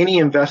 So any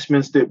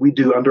investments that we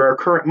do under our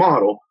current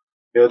model,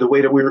 the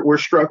way that we're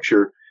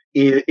structured,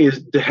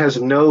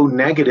 has no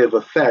negative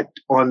effect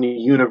on the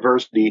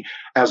university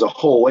as a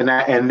whole.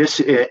 And this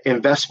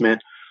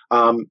investment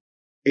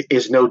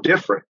is no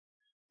different.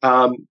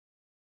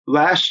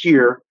 Last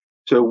year,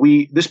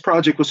 this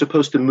project was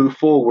supposed to move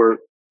forward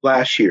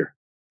last year,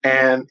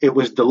 and it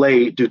was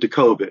delayed due to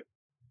COVID.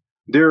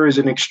 There is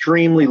an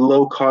extremely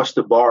low cost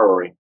of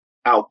borrowing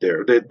out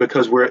there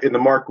because we're in the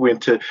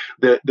market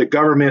the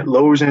government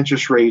lowers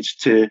interest rates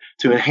to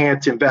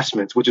enhance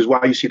investments, which is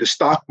why you see the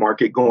stock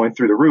market going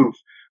through the roof,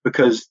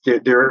 because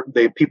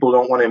people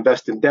don't want to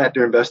invest in debt.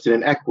 They're invested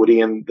in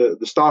equity, and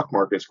the stock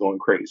market's going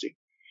crazy.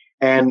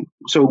 And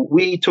so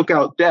we took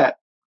out debt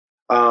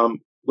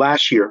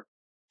last year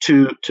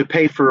to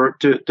pay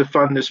to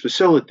fund this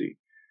facility.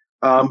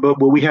 But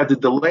we had to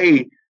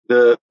delay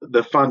the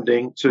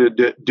funding due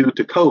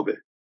to COVID.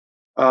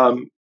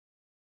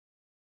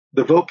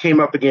 The vote came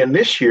up again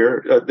this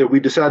year that we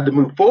decided to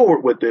move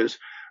forward with this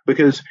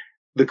because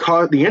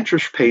the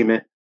interest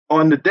payment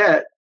on the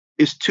debt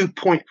is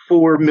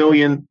 $2.4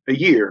 million a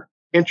year,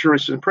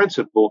 interest and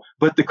principal,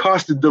 but the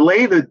cost to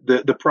delay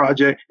the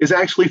project is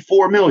actually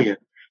 $4 million.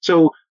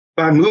 So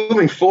by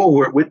moving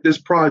forward with this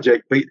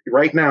project,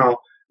 right now,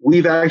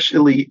 we've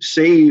actually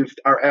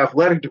saved our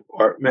athletic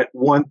department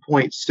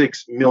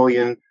 $1.6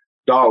 million,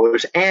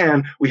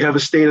 and we have a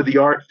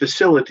state-of-the-art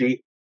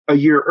facility a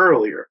year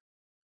earlier.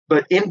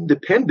 But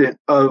independent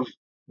of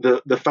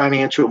the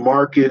financial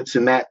markets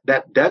and that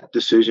debt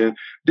decision,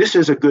 this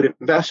is a good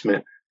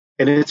investment.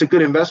 And it's a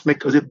good investment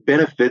because it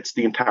benefits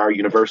the entire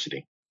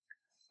university.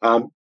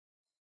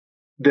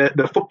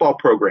 The football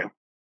program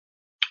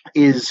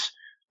is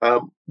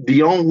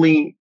the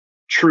only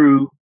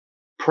true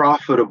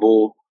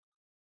profitable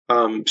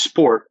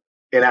sport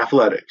in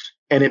athletics,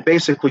 and it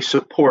basically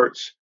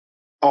supports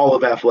all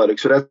of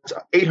athletics. So that's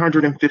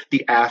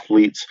 850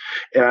 athletes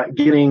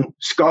getting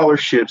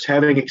scholarships,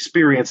 having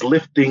experience,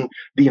 lifting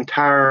the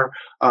entire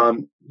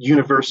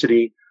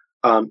university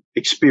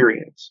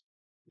experience.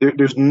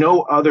 There's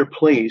no other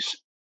place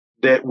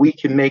that we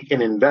can make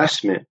an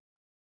investment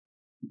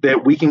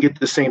that we can get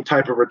the same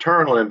type of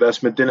return on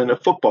investment than in a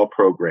football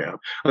program.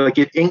 Like,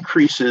 it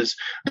increases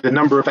the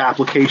number of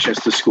applications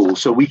to schools,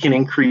 so we can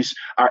increase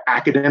our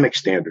academic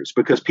standards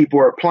because people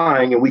are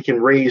applying, and we can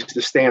raise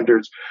the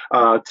standards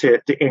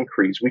to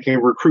increase. We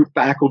can recruit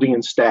faculty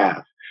and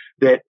staff.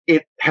 That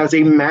it has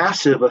a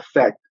massive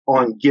effect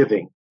on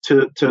giving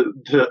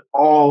to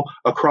all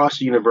across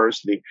the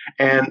university,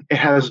 and it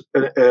has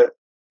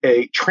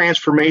a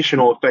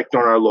transformational effect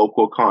on our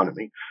local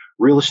economy.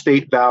 Real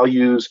estate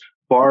values,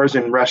 bars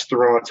and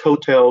restaurants,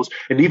 hotels,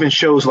 and even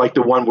shows like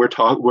the one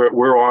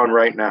we're on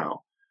right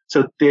now.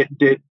 So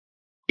that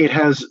it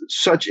has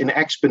such an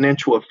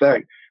exponential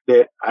effect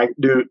that I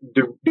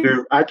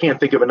can't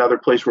think of another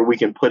place where we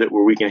can put it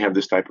where we can have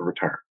this type of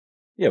return.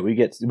 Yeah, we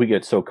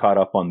get so caught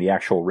up on the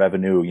actual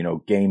revenue,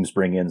 games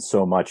bring in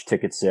so much,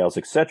 ticket sales,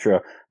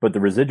 etc., but the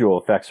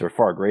residual effects are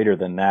far greater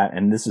than that.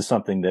 And this is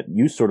something that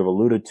you sort of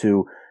alluded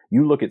to.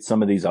 You look at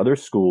some of these other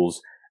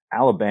schools,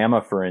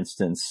 Alabama, for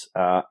instance,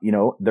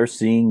 they're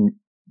seeing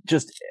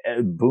just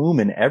a boom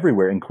in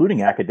everywhere,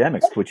 including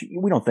academics, which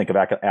we don't think of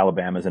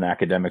Alabama as an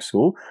academic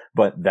school,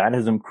 but that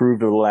has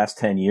improved over the last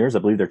 10 years. I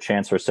believe their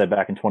chancellor said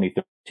back in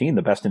 2013,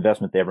 the best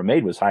investment they ever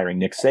made was hiring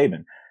Nick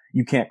Saban.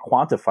 You can't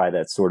quantify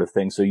that sort of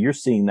thing. So you're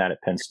seeing that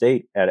at Penn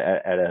State in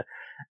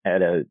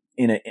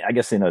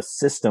a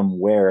system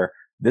where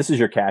this is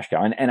your cash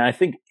cow. And I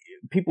think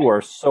people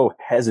are so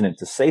hesitant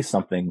to say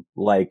something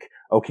like,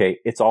 okay,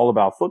 it's all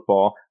about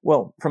football.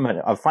 Well, from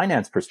a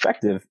finance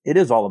perspective, it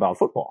is all about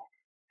football.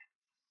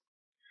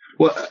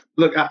 Well,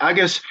 look, I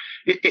guess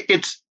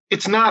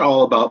it's not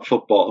all about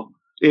football.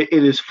 It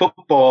is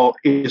football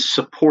is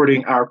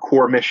supporting our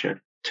core mission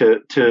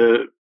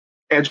to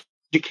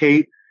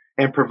educate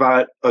and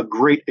provide a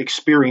great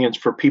experience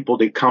for people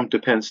that come to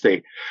Penn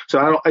State.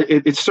 So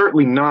it's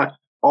certainly not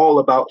all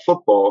about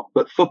football,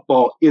 but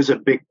football is a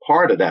big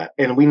part of that,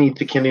 and we need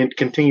to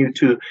continue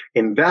to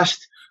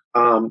invest,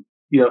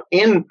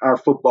 in our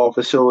football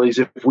facilities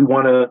if we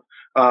want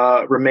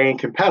to remain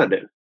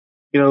competitive.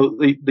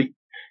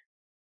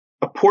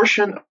 A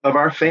portion of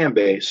our fan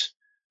base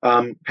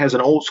has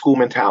an old school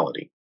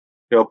mentality,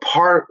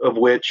 part of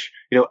which,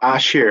 I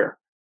share,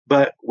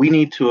 but we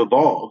need to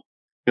evolve.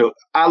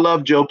 I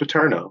love Joe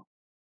Paterno,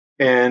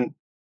 and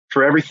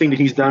for everything that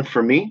he's done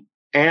for me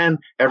and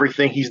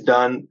everything he's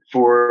done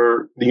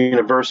for the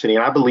university,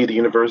 and I believe the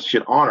university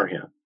should honor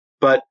him.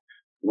 But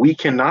we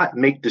cannot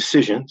make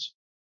decisions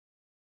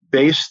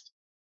based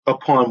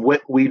upon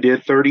what we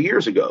did 30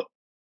 years ago.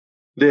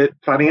 The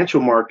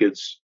financial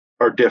markets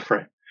are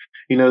different.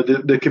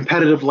 The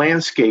competitive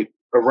landscape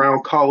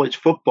around college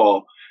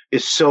football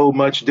is so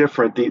much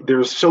different.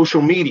 There's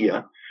social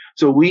media.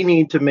 So we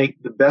need to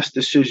make the best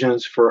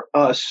decisions for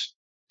us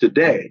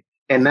today.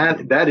 And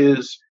that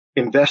is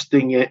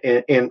investing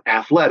in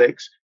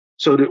athletics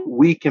so that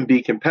we can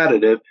be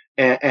competitive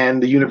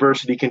and the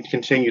university can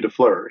continue to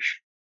flourish.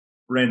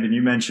 Brandon,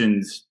 you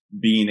mentioned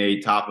being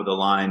a top of the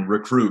line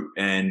recruit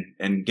and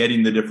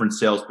getting the different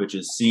sales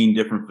pitches, seeing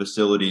different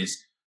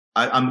facilities.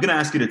 I'm going to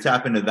ask you to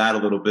tap into that a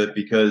little bit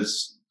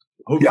because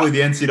hopefully the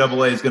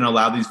NCAA is going to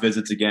allow these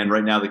visits again.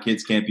 Right now, the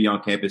kids can't be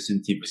on campus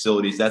in team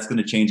facilities. That's going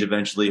to change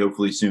eventually,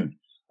 hopefully soon.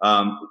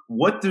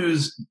 What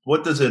does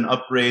an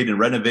upgrade and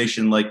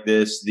renovation like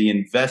this, the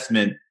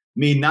investment,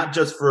 mean not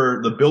just for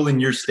the building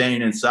you're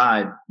staying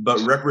inside, but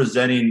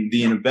representing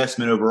the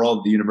investment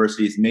overall the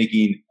university is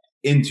making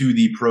into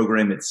the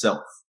program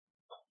itself?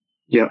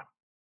 Yeah.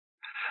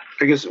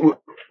 I guess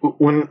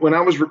when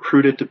I was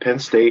recruited to Penn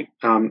State,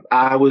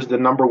 I was the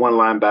number one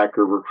linebacker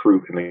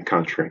recruit in the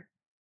country.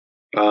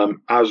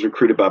 I was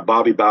recruited by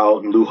Bobby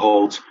Bowden and Lou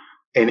Holtz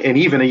and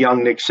even a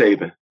young Nick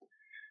Saban.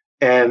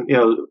 And,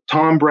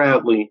 Tom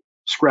Bradley,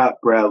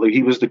 Scrap Bradley,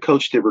 he was the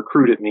coach that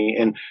recruited me.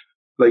 And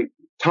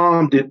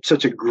Tom did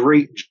such a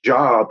great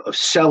job of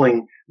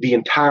selling the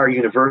entire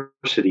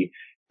university,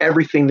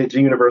 everything that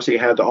the university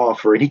had to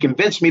offer. And he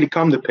convinced me to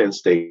come to Penn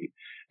State.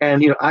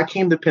 And, I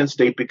came to Penn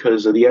State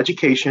because of the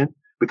education,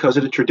 because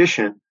of the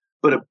tradition.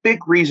 But a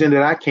big reason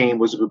that I came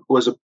was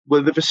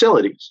the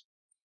facilities.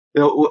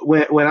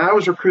 When I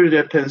was recruited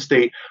at Penn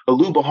State,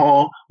 Aluba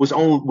Hall was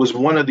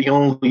one of the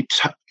only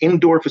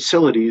indoor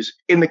facilities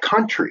in the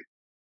country.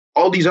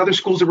 All these other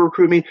schools that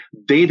recruited me,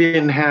 they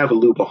didn't have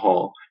Aluba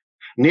Hall.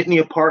 Nittany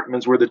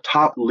Apartments were the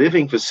top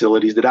living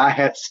facilities that I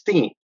had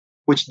seen,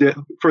 which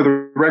for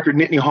the record,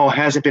 Nittany Hall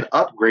hasn't been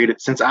upgraded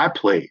since I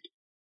played.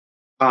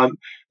 Our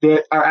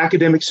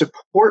academic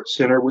support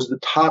center was the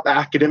top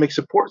academic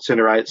support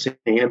center I had seen.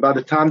 And by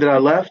the time that I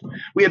left,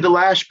 we had the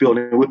Lash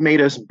building, what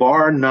made us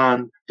bar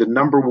none the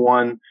number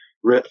one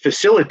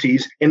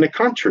facilities in the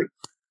country.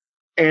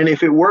 And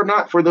if it were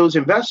not for those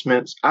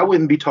investments, I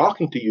wouldn't be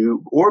talking to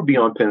you or be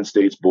on Penn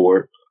State's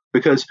board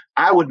because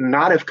I would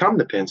not have come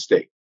to Penn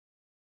State.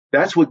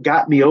 That's what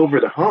got me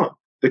over the hump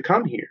to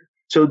come here.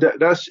 So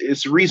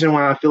it's the reason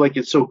why I feel like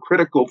it's so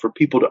critical for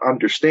people to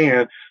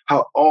understand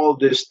how all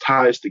this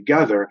ties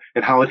together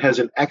and how it has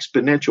an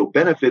exponential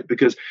benefit.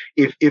 Because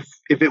if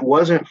it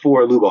wasn't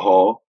for Aluba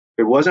Hall,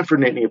 if it wasn't for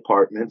Nittany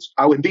Apartments,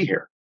 I wouldn't be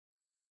here.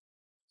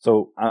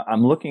 So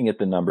I'm looking at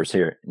the numbers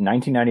here.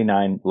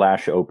 1999,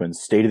 Lash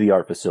opens,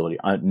 state-of-the-art facility.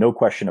 No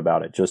question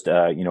about it. Just,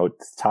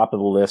 top of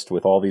the list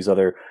with all these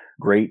other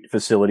great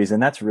facilities.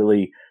 And that's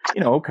really,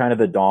 kind of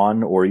the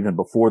dawn or even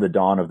before the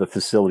dawn of the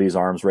facilities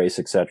arms race,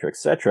 et cetera, et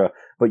cetera.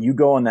 But you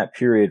go on that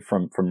period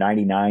from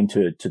 99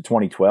 to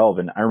 2012.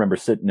 And I remember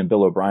sitting in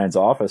Bill O'Brien's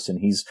office and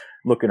he's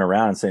looking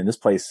around and saying, this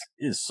place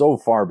is so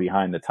far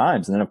behind the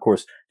times. And then, of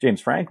course,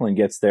 James Franklin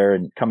gets there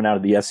and coming out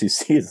of the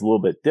SEC is a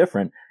little bit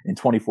different in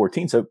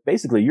 2014. So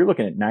basically you're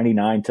looking at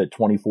 99 to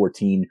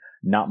 2014,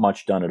 not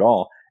much done at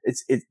all.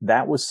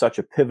 That was such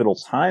a pivotal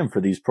time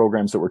for these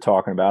programs that we're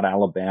talking about,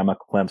 Alabama,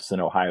 Clemson,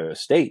 Ohio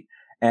State.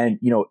 And,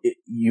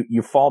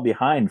 you fall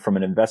behind from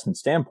an investment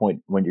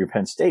standpoint when you're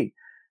Penn State.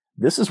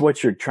 this is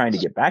what you're trying to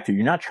get back to.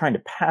 You're not trying to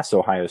pass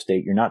Ohio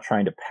State. You're not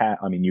trying to pass.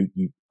 I mean,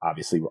 you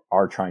obviously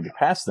are trying to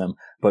pass them,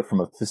 but from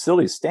a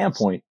facility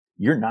standpoint,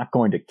 you're not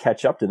going to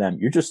catch up to them.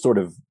 You're just sort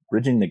of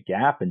bridging the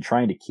gap and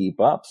trying to keep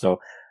up. So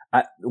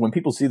when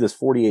people see this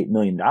 $48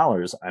 million,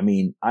 I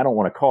mean, I don't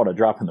want to call it a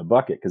drop in the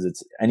bucket because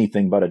it's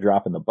anything but a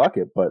drop in the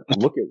bucket, but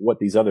look at what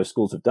these other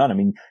schools have done. I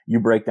mean, you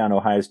break down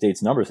Ohio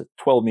State's numbers at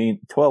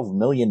 $12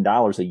 million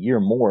a year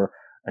more,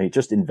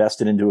 just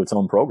invested into its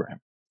own program.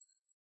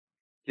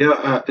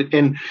 Yeah.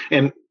 And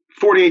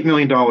 $48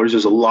 million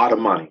is a lot of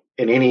money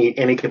in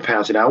any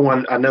capacity.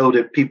 I know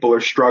that people are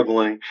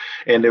struggling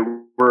and that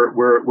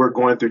we're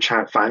going through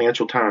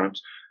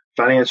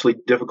financially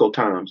difficult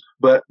times,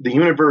 but the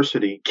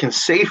university can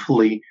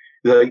safely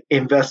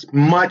invest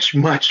much,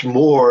 much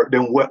more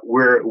than what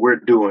we're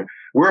doing.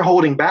 We're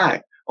holding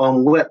back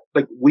on what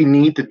we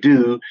need to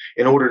do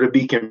in order to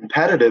be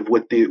competitive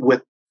with the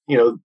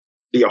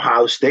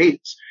Ohio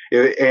States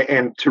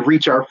and to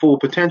reach our full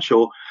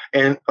potential.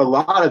 And a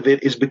lot of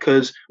it is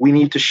because we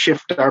need to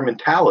shift our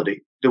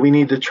mentality. That we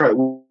need to try.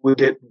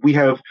 That we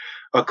have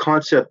a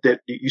concept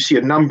that you see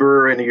a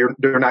number and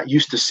they're not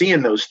used to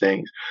seeing those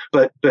things,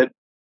 but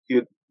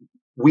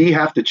we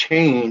have to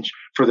change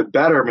for the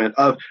betterment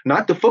of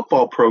not the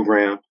football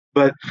program,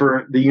 but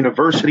for the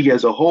university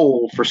as a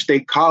whole, for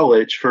State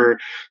College, for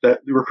the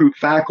recruit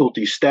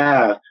faculty,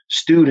 staff,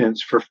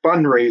 students, for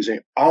fundraising.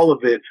 All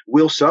of it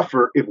will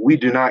suffer if we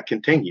do not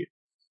continue.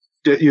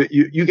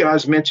 You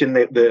guys mentioned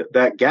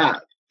that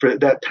gap for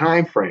that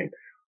time frame.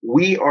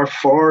 We are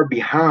far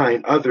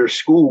behind other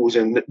schools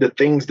and the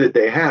things that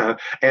they have.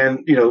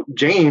 And,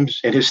 James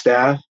and his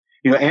staff,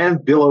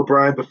 and Bill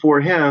O'Brien before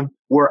him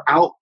were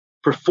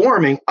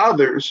outperforming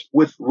others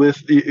with where,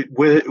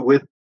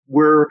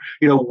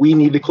 we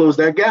need to close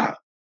that gap.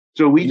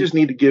 So we just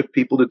need to give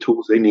people the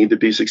tools they need to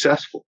be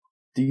successful.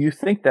 Do you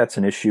think that's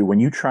an issue when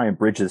you try and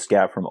bridge this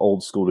gap from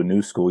old school to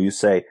new school?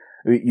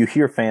 You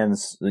hear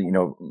fans,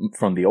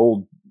 from the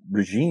old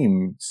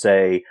regime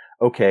say,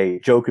 okay,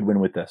 Joe could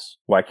win with this.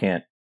 Why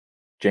can't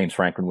James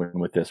Franklin win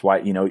with this?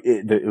 Why,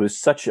 it was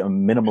such a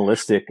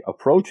minimalistic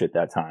approach at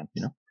that time,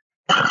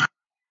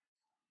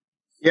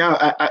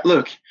 Yeah,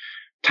 look,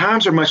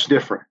 times are much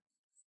different.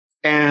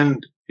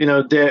 And,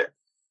 that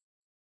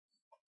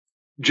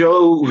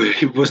Joe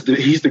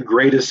he's the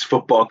greatest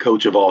football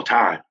coach of all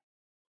time,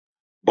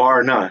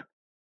 bar none.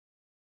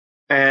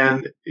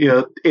 And,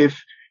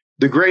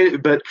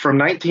 but from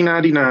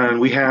 1999,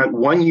 we had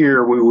 1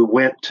 year where we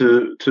went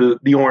to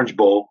the Orange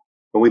Bowl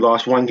when we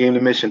lost one game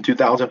to Michigan,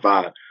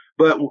 2005.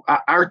 But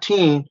our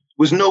team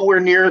was nowhere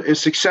near as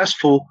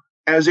successful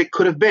as it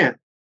could have been.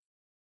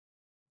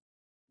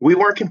 We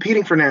weren't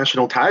competing for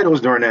national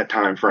titles during that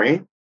time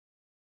frame.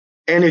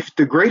 And if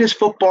the greatest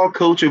football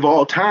coach of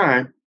all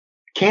time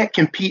can't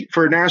compete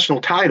for a national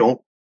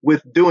title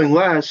with doing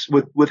less,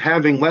 with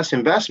having less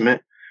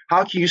investment,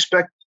 how can you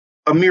expect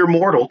a mere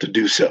mortal to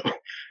do so?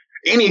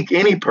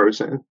 Any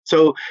person.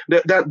 So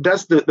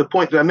that's the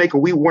point that I make.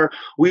 We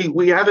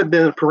haven't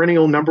been a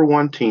perennial number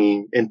one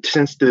team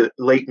since the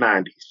late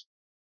 90s.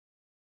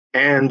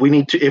 And we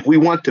need to, if we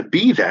want to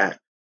be that,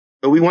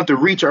 but we want to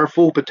reach our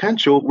full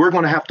potential, we're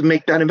going to have to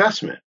make that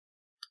investment.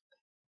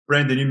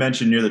 Brandon, you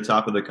mentioned near the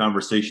top of the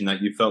conversation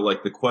that you felt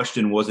like the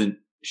question wasn't,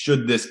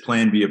 should this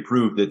plan be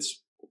approved?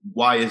 It's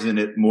why isn't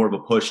it more of a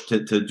push to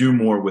do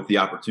more with the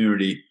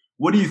opportunity?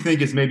 What do you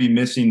think is maybe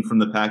missing from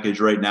the package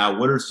right now?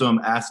 What are some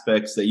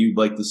aspects that you'd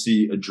like to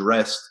see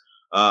addressed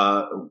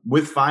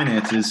with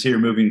finances here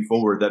moving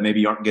forward that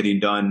maybe aren't getting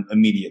done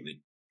immediately?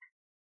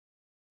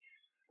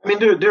 I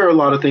mean, there are a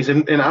lot of things,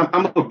 and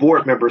I'm a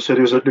board member, so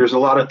there's a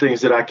lot of things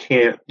that I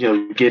can't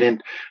get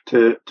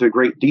into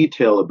great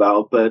detail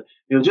about. But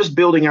just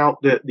building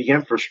out the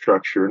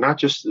infrastructure, not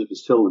just the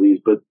facilities,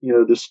 but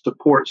the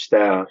support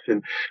staff,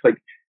 and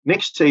like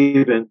Nick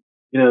Saban,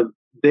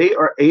 they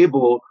are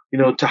able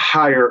to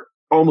hire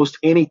almost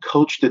any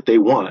coach that they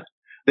want.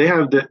 They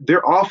have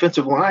their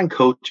offensive line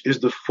coach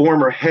is the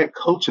former head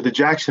coach of the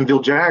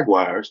Jacksonville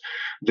Jaguars.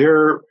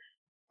 Their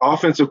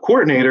offensive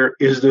coordinator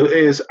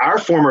is our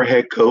former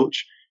head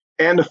coach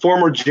and the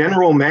former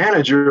general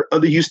manager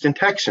of the Houston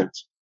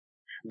Texans.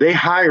 They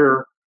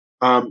hire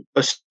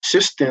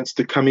assistants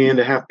to come in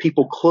to have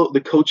people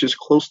the coaches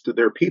close to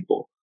their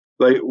people.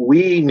 Like,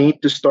 we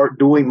need to start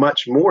doing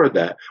much more of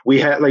that. We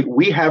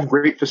have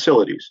great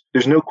facilities.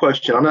 There's no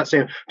question. I'm not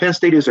saying Penn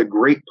State is a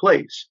great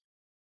place,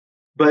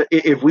 but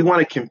if we want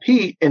to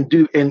compete and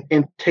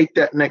take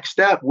that next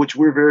step, which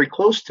we're very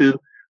close to,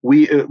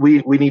 we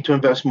need to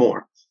invest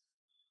more.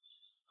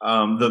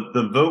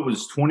 The vote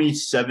was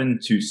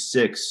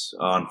 27-6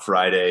 on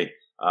Friday.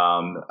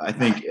 I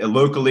think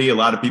locally, a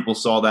lot of people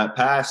saw that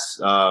pass.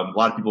 A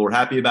lot of people were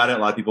happy about it. A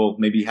lot of people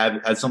maybe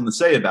had something to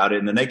say about it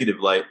in the negative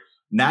light.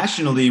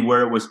 Nationally,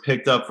 where it was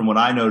picked up from what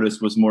I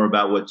noticed was more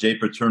about what Jay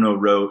Paterno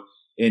wrote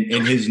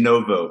in his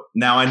no vote.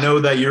 Now, I know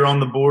that you're on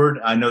the board.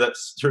 I know that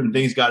certain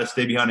things got to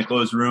stay behind a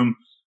closed room.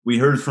 We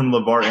heard from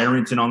LeVar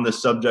Arrington on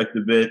this subject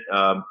a bit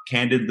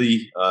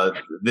candidly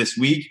this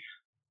week.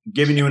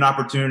 giving you an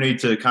opportunity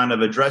to kind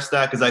of address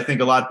that? Because I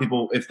think a lot of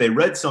people, if they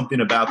read something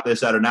about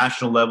this at a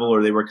national level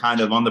or they were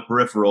kind of on the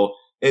peripheral,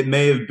 it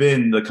may have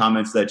been the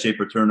comments that Jay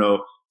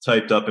Paterno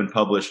typed up and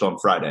published on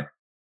Friday.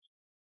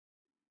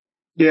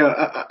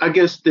 Yeah, I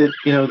guess that,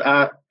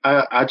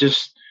 I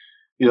just,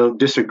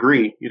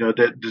 disagree,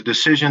 that the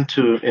decision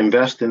to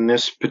invest in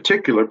this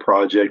particular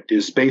project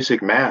is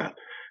basic math,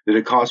 that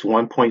it costs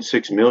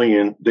 $1.6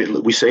 million.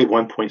 We save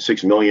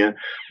 $1.6 million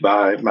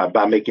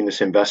by making this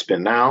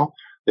investment now,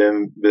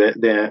 than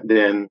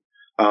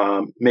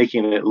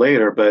making it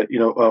later. But,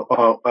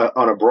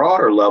 on a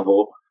broader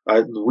level,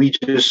 we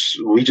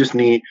just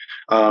need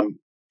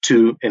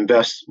to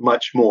invest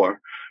much more.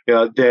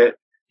 That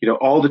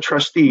all the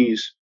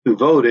trustees who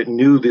voted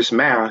knew this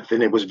math,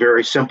 and it was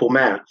very simple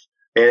math,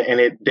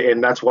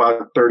 and that's why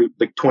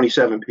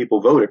 27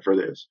 people voted for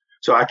this.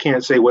 So I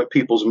can't say what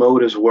people's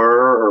motives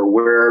were or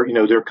where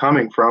they're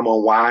coming from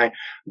on why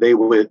they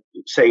would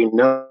say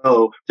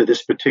no to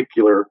this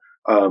particular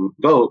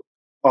vote.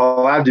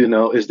 All I do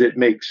know is that it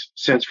makes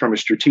sense from a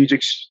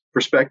strategic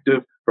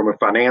perspective, from a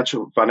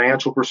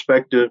financial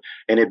perspective,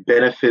 and it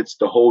benefits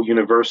the whole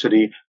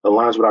university,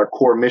 aligns with our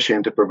core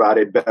mission to provide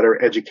a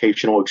better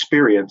educational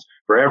experience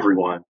for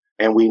everyone.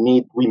 And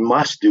we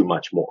must do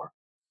much more.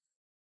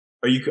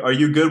 Are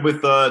you good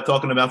with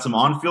talking about some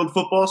on-field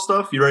football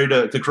stuff? You ready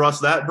to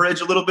cross that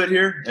bridge a little bit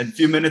here in a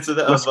few minutes of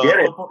Let's get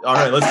it. Football? All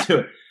right, let's do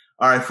it.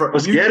 All right,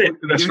 let's get it.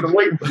 That's what I'm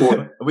waiting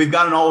for. We've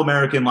got an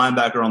All-American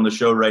linebacker on the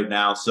show right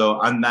now, so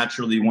I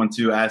naturally want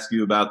to ask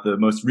you about the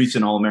most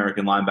recent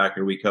All-American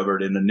linebacker we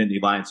covered in the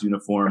Nittany Lions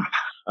uniform.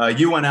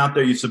 You went out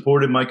there, you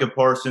supported Micah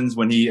Parsons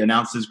when he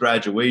announced his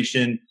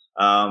graduation.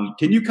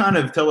 Can you kind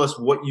of tell us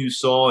what you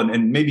saw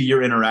and maybe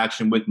your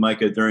interaction with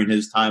Micah during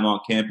his time on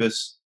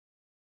campus?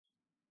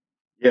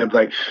 Yeah,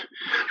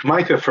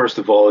 Micah, first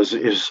of all,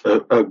 is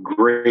a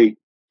great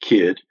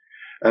kid.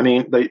 I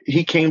mean,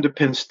 he came to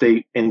Penn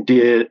State and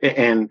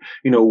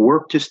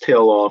worked his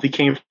tail off. He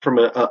came from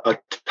a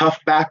tough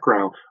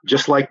background,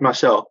 just like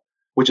myself,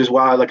 which is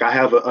why I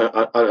have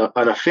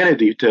an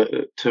affinity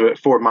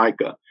for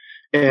Micah.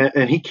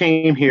 And he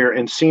came here,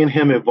 and seeing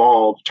him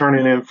evolve,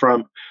 turning him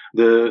from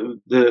the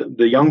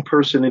young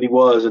person that he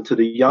was into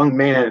the young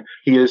man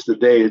he is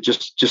today, it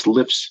just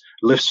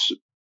lifts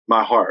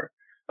my heart.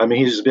 I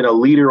mean, he's been a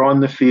leader on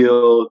the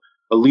field,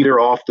 a leader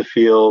off the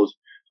field.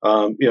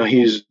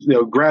 He's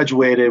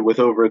graduated with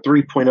over a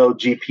 3.0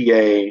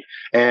 GPA,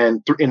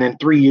 and in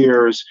 3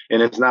 years,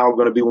 and it's now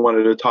going to be one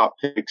of the top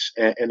picks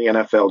in the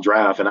NFL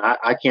draft. And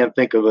I can't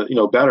think of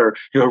a better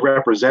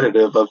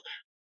representative of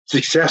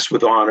success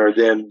with honor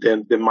than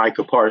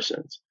Micah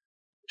Parsons.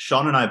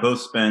 Sean and I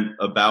both spent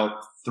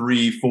about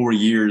 3-4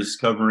 years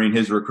covering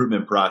his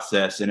recruitment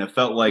process, and it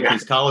felt like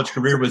his college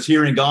career was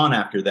here and gone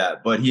after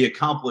that. But he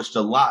accomplished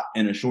a lot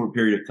in a short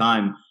period of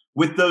time.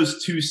 With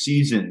those 2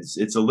 seasons,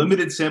 it's a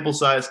limited sample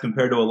size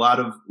compared to a lot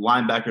of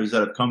linebackers that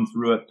have come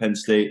through at Penn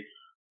State.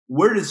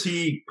 Where does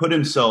he put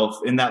himself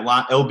in that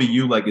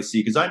LBU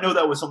legacy? Because I know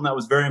that was something that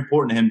was very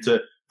important to him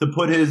to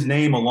put his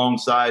name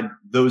alongside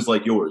those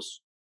like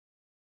yours.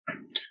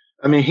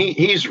 I mean,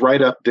 he's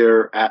right up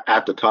there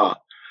at the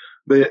top.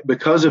 But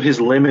because of his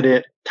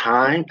limited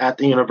time at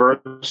the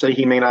university,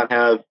 he may not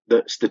have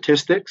the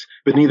statistics,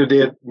 but neither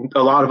did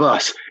a lot of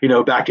us,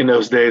 back in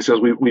those days,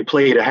 because we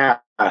played a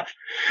half.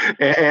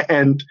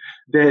 And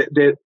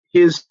that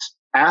his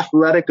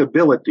athletic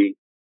ability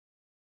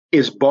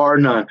is bar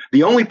none.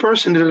 The only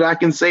person that I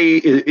can say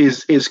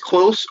is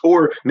close,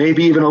 or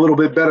maybe even a little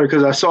bit better,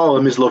 because I saw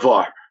him, is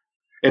LeVar,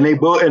 and they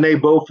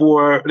both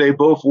wore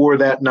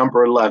that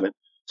number 11.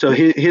 So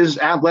his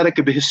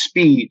athletic, his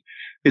speed,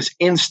 his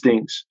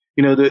instincts,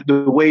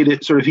 the way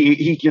that sort of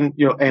he can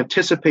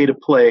anticipate a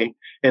play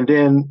and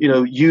then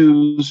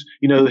use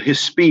his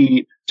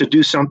speed to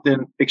do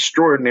something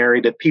extraordinary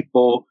that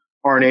people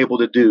aren't able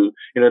to do.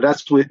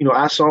 That's what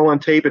I saw on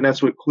tape, and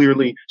that's what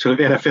clearly sort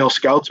of NFL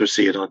scouts are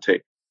seeing on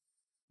tape.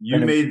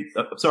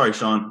 Sorry,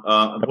 Sean.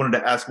 I wanted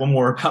to ask one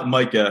more about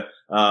Micah,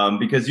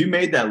 because you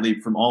made that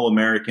leap from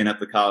All-American at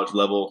the college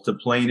level to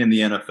playing in the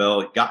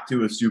NFL, got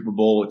to a Super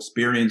Bowl,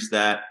 experienced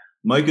that.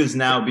 Micah's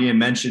now being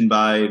mentioned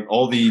by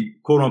all the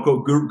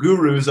quote-unquote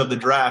gurus of the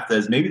draft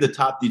as maybe the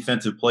top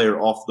defensive player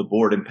off the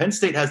board. And Penn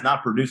State has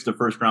not produced a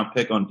first-round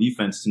pick on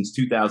defense since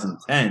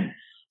 2010.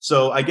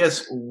 So I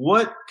guess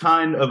what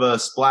kind of a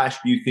splash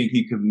do you think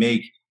he could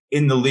make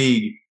in the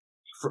league?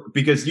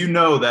 Because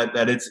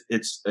that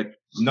it's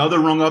another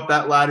rung up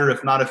that ladder,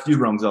 if not a few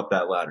rungs up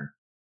that ladder.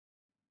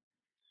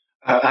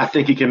 I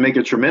think he can make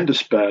a tremendous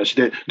splash.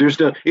 It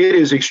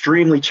is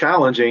extremely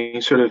challenging,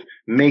 sort of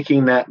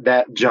making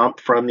that jump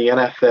from the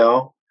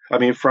NFL. I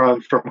mean,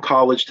 from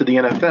college to the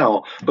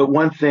NFL. But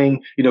one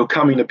thing,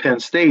 coming to Penn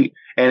State,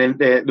 and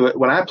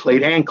when I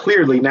played, and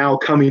clearly now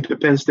coming to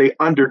Penn State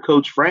under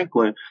Coach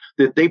Franklin,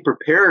 that they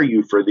prepare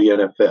you for the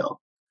NFL.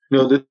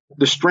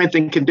 The strength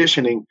and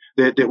conditioning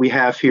that we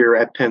have here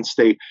at Penn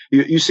State.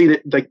 You see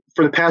that,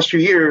 for the past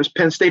few years,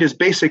 Penn State has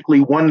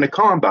basically won the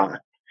combine.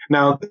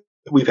 Now,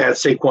 we've had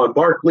Saquon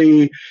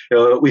Barkley,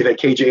 we've had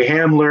KJ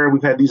Hamler,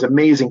 we've had these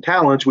amazing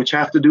talents, which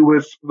have to do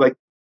with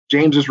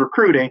James is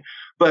recruiting,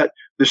 but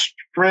the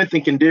strength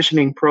and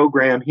conditioning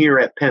program here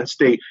at Penn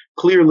State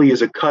clearly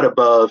is a cut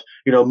above,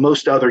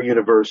 most other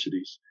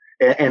universities.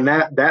 And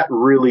that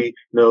really,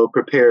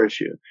 prepares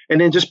you.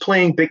 And then just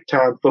playing big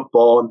time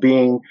football and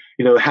being,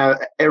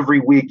 every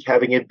week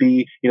having it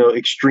be,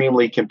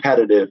 extremely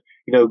competitive,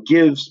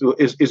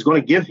 is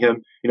going to give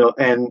him,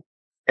 an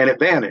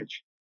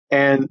advantage.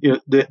 And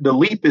the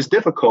leap is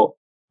difficult,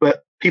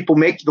 but people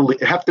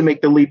have to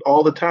make the leap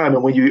all the time.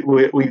 And when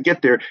you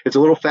get there, it's a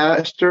little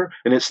faster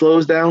and it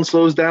slows down,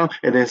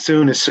 and then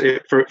soon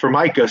for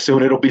Micah,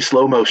 soon it'll be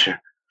slow motion.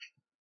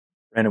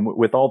 And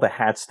with all the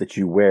hats that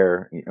you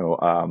wear,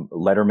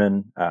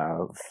 Letterman,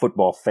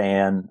 football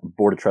fan,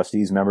 board of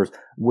trustees members,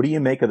 what do you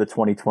make of the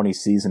 2020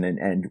 season,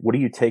 and what do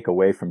you take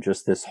away from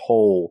just this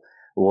whole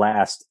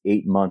last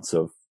 8 months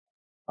of,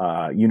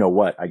 I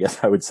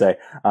guess I would say,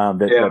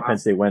 that Penn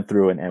State went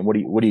through, and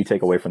what do you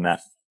take away from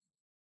that?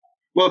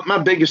 Well, my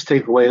biggest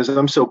takeaway is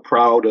I'm so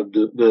proud of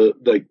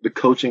the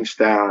coaching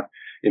staff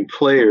and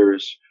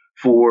players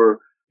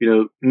for,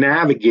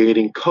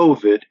 navigating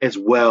COVID as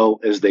well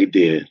as they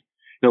did.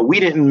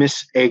 We didn't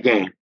miss a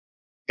game,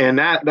 and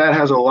that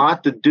has a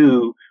lot to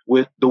do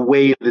with the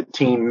way the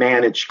team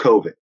managed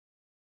COVID,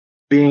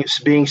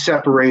 being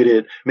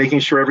separated, making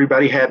sure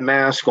everybody had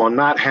masks on,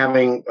 not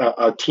having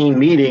a team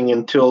meeting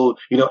until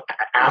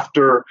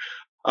after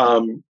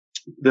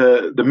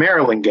the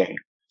Maryland game.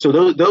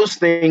 So those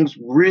things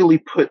really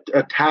put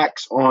a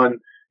tax on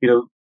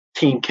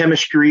team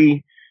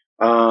chemistry,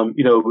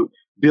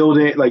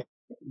 building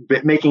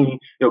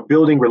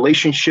building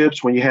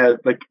relationships when you had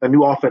like a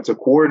new offensive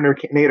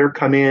coordinator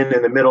come in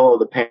the middle of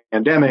the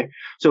pandemic.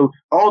 So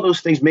all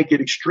those things make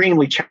it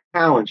extremely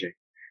challenging.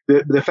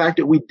 The fact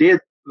that we did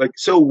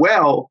so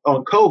well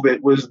on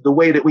COVID was the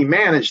way that we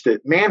managed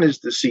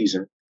the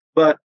season.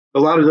 But a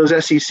lot of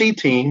those SEC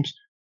teams,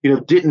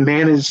 didn't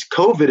manage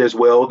COVID as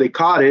well. They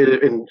caught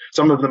it, and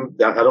some of them,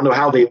 I don't know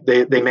how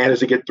they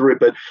managed to get through it,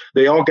 but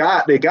they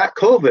got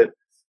COVID,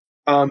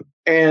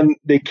 and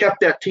they kept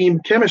that team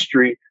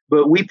chemistry.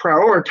 But we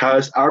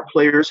prioritize our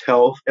players'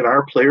 health and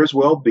our players'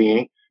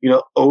 well-being,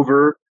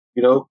 over,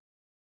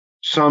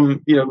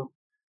 some,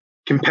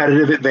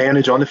 competitive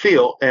advantage on the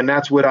field. And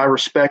that's what I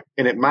respect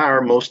and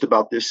admire most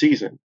about this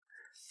season.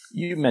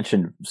 You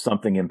mentioned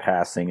something in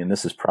passing, and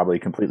this is probably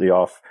completely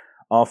off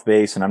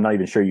base, and I'm not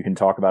even sure you can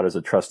talk about it as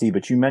a trustee,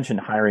 but you mentioned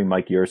hiring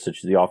Mike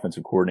Yurcich, the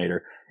offensive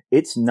coordinator.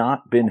 It's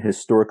not been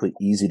historically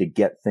easy to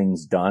get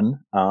things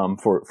done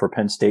for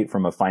Penn State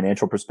from a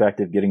financial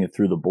perspective, getting it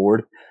through the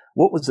board.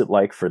 What was it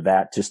like for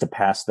that, just to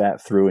pass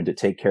that through and to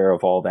take care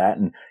of all that?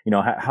 And,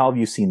 how have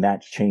you seen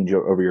that change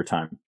over your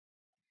time?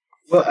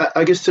 Well,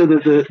 I guess so.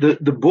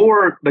 The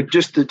board,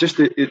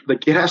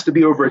 it has to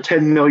be over a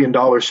 $10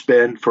 million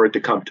spend for it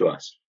to come to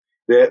us.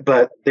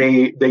 But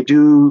they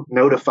do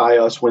notify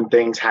us when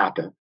things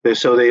happen.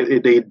 So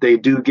they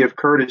do give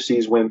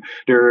courtesies when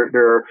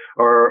there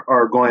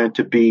are going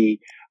to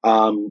be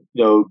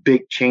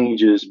big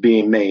changes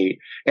being made,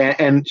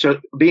 and so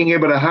being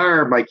able to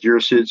hire Mike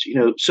Yurcich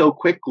so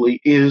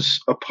quickly is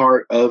a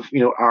part of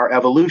our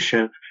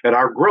evolution and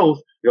our growth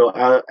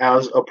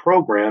as a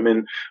program,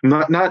 and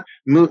not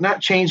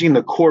changing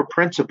the core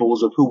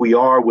principles of who we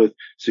are with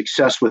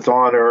success with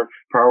honor,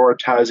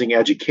 prioritizing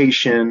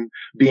education,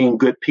 being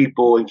good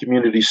people and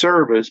community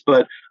service,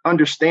 but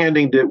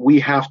understanding that we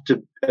have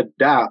to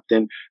adapt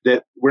and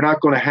that we're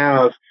not going to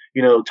have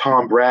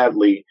Tom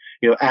Bradley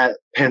at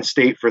Penn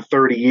State for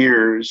 30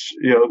 years,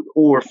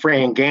 or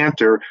Fran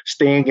Ganter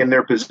staying in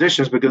their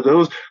positions, because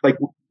those,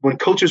 when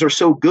coaches are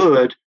so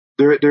good,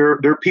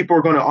 their people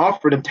are going to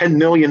offer them $10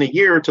 million a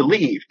year to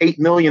leave, $8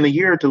 million a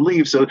year to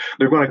leave. So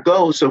they're going to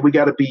go. So we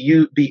got to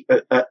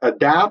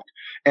adapt,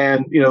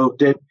 and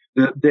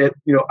that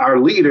our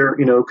leader,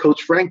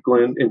 Coach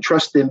Franklin, and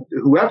trust in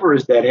whoever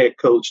is that head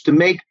coach to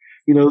make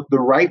the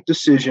right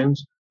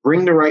decisions,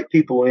 bring the right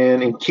people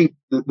in, and keep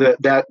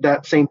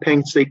that same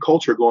Penn State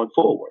culture going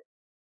forward.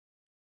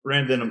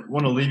 Brandon, I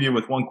want to leave you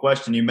with one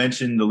question. You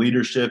mentioned the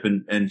leadership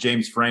and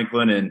James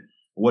Franklin and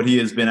what he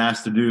has been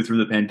asked to do through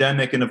the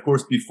pandemic. And of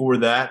course, before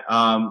that,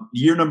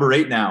 year number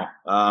 8 now.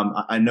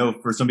 I know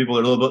for some people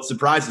they're a little bit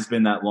surprised it's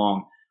been that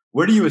long.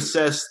 Where do you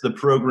assess the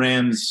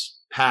program's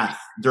path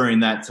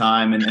during that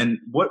time? And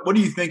what do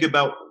you think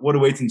about what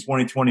awaits in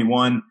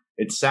 2021?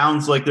 It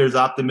sounds like there's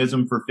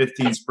optimism for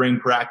 15 spring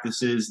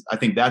practices. I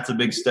think that's a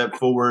big step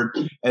forward.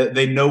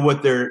 They know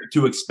what they're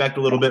to expect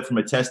a little bit from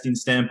a testing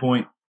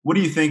standpoint. What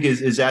do you think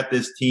is at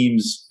this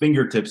team's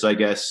fingertips, I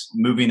guess,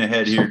 moving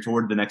ahead here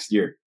toward the next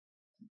year?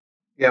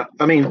 Yeah,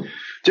 I mean,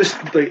 just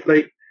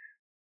like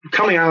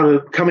coming out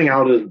of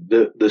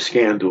the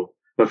scandal.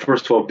 But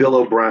first of all, Bill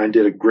O'Brien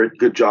did a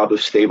good job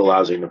of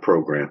stabilizing the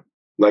program.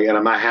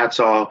 And my hats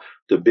off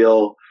to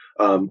Bill.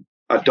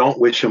 I don't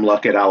wish him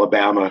luck at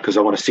Alabama because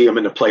I want to see him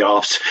in the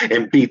playoffs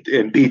and beat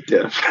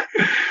them.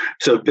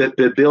 So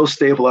Bill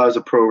stabilized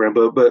the program.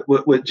 But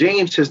what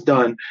James has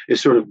done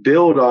is sort of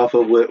build off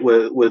of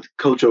what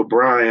Coach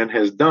O'Brien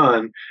has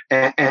done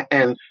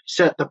and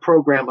set the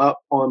program up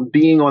on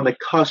being on the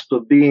cusp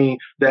of being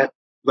that,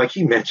 like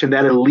he mentioned,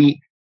 that elite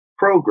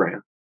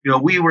program.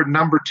 We were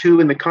number 2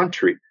 in the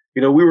country.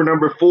 We were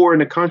number 4 in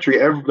the country.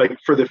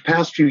 For the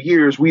past few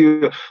years,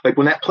 we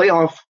when that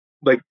playoff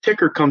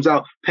ticker comes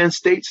out, Penn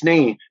State's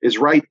name is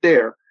right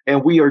there,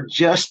 and we are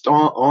just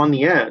on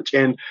the edge.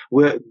 And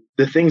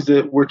the things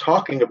that we're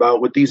talking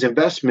about with these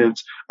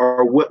investments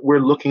are what we're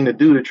looking to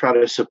do to try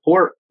to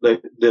support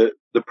the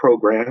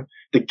program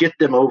to get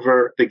them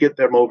over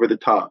the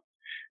top.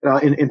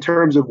 In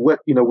terms of what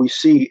we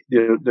see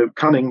in the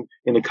coming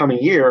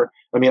year,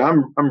 I mean,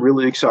 I'm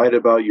really excited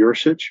about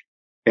Yurcich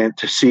and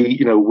to see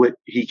what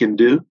he can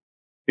do.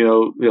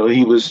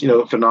 He was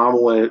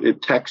phenomenal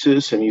at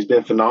Texas, and he's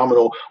been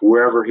phenomenal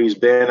wherever he's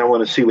been. I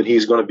want to see what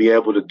he's going to be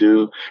able to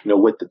do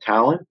with the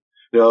talent.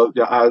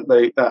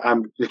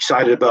 I'm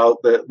excited about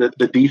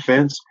the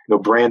defense.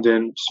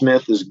 Brandon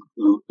Smith is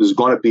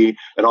going to be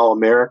an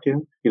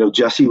All-American.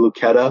 Jesse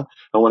Luketa.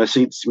 I want to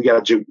see. We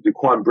got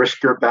Daquan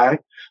Brisker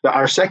back.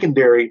 Our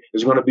secondary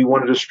is going to be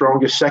one of the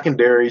strongest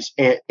secondaries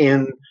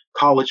in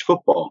college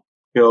football.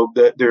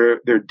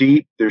 They're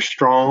deep, they're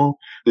strong.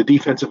 The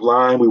defensive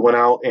line, we went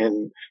out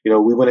and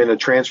we went in a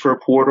transfer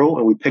portal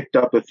and we picked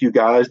up a few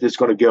guys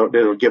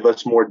that'll give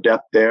us more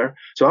depth there.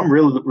 So I'm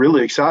really,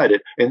 really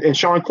excited. And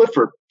Sean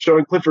Clifford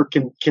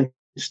can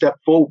step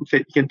forward,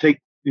 can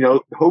take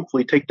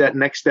hopefully take that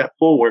next step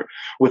forward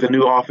with a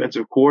new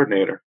offensive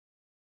coordinator.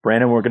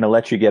 Brandon, we're going to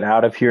let you get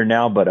out of here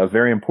now, but a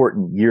very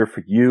important year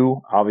for you.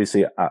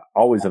 Obviously,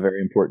 always a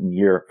very important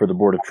year for the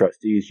Board of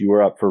Trustees. You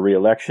were up for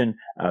re-election.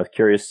 I was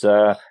curious,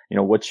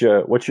 what's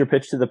your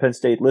pitch to the Penn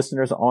State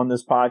listeners on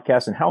this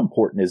podcast, and how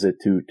important is it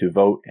to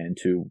vote and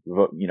to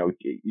vote,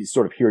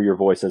 sort of hear your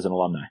voice as an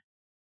alumni?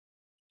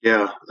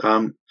 Yeah.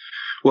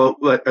 Well,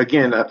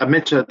 again, I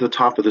mentioned at the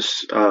top of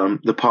this,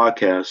 the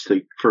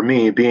podcast, for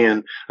me,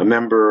 being a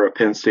member of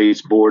Penn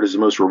State's board is the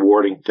most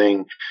rewarding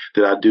thing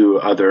that I do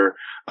other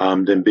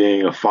than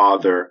being a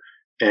father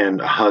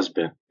and a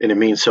husband. And it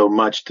means so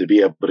much to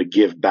be able to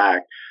give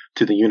back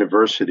to the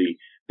university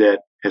that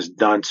has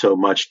done so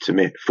much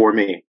for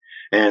me.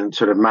 And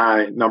sort of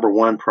my number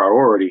one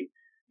priority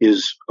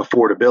is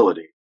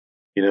affordability.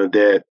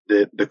 That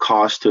the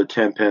cost to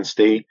attend Penn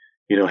State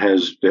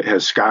has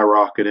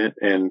skyrocketed,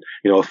 and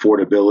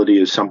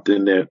affordability is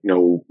something that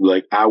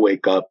I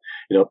wake up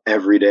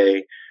every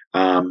day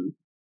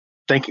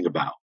thinking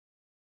about.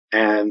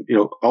 And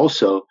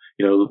also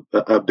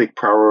a big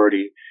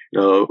priority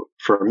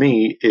for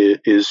me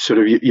is sort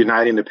of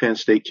uniting the Penn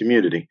State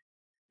community.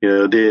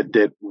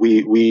 That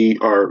we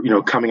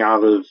are coming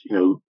out of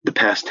the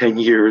past 10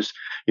 years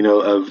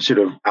of sort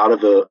of out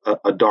of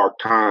a dark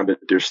time, but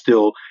there's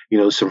still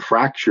some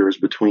fractures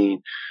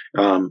between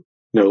the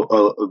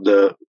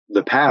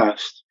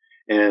past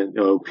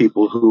and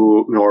people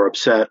who are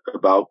upset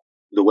about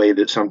the way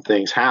that some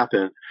things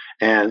happen,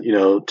 and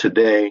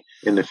today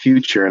in the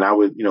future. And I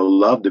would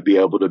love to be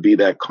able to be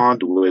that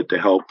conduit to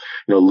help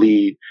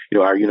lead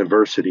our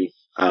university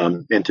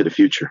into the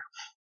future.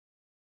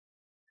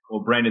 Well,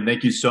 Brandon,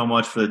 thank you so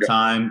much for the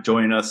time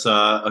joining us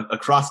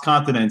across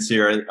continents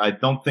here. I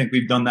don't think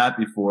we've done that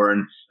before,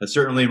 and I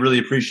certainly really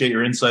appreciate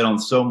your insight on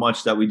so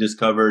much that we just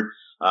covered.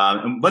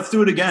 And let's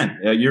do it again.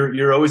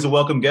 You're always a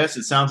welcome guest.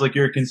 It sounds like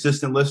you're a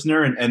consistent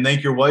listener, and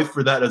thank your wife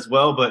for that as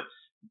well. But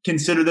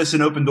consider this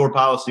an open door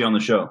policy on the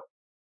show.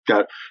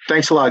 Got it.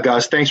 Thanks a lot,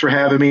 guys. Thanks for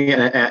having me,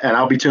 and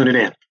I'll be tuning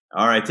in.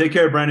 All right. Take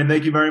care, Brandon.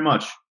 Thank you very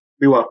much.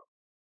 Be well.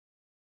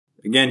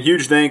 Again,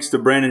 huge thanks to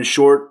Brandon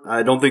Short.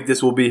 I don't think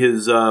this will be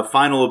his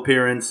final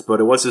appearance, but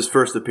it was his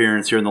first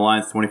appearance here in the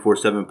Lions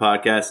 24/7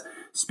 podcast.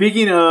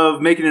 Speaking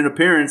of making an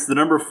appearance, the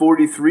number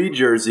 43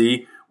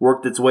 jersey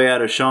worked its way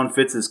out of Sean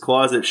Fitz's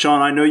closet.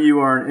 Sean, I know you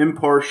are an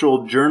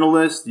impartial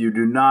journalist. You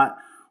do not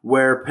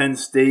wear Penn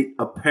State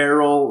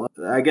apparel.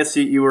 I guess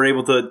you were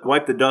able to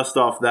wipe the dust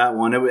off that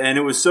one. And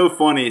it was so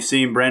funny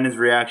seeing Brandon's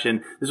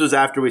reaction. This was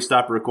after we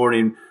stopped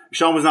recording.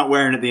 Sean was not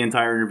wearing it the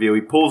entire interview.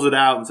 He pulls it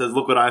out and says,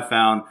 "Look what I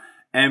found."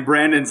 And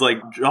Brandon's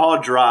jaw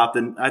dropped,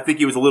 and I think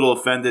he was a little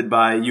offended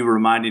by you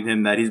reminding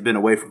him that he's been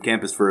away from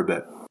campus for a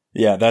bit.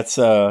 Yeah, that's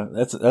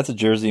a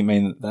jersey. I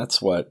mean,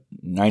 that's what,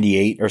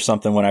 98 or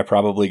something when I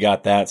probably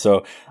got that.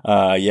 So,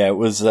 it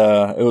was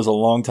a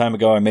long time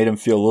ago. I made him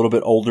feel a little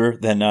bit older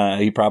than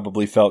he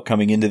probably felt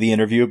coming into the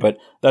interview, but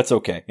that's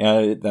okay.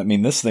 I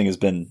mean, this thing has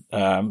been,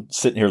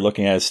 sitting here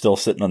looking at it, still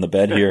sitting on the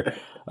bed here.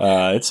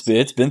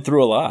 It's been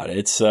through a lot.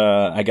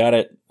 I got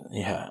it.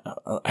 Yeah,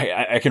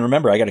 I can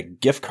remember I got a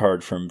gift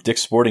card from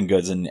Dick's Sporting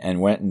Goods and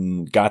went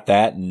and got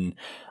that. And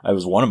I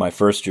was one of my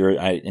first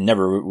I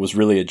never was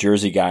really a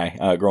jersey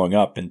guy, growing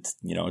up, and,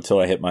 until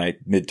I hit my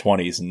mid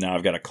 20s, and now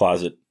I've got a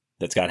closet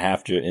that's got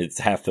it's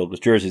half filled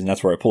with jerseys, and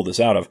that's where I pulled this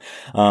out of.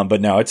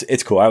 But no,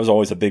 it's cool. I was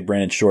always a big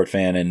Brandon Short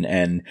fan,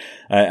 and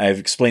I've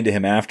explained to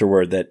him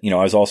afterward that, I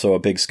was also a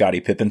big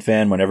Scottie Pippen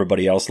fan when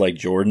everybody else liked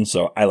Jordan.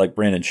 So I like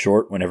Brandon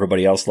Short when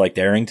everybody else liked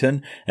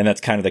Arrington. And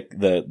that's kind of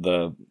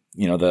the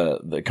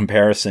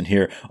comparison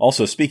here.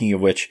 Also, speaking of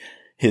which,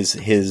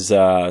 his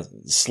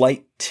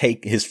slight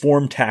take, his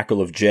form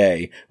tackle of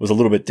Jay was a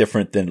little bit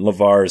different than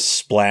LeVar's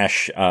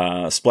splash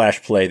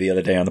play the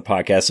other day on the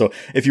podcast. So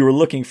if you were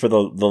looking for the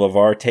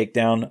LeVar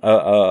takedown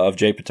of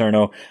Jay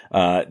Paterno,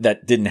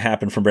 that didn't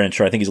happen from Brandon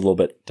Short. I think he's a little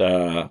bit,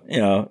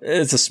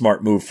 it's a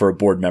smart move for a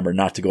board member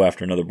not to go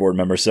after another board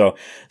member. So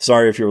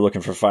sorry if you were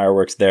looking for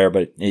fireworks there,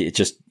 but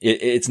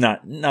it's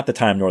not the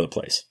time nor the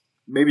place.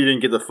 Maybe you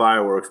didn't get the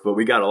fireworks, but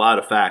we got a lot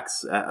of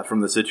facts from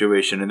the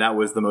situation, and that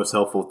was the most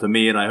helpful to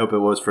me, and I hope it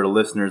was for the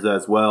listeners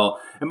as well.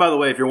 And by the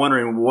way, if you're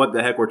wondering what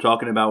the heck we're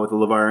talking about with the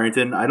LeVar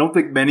Arrington, I don't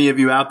think many of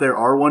you out there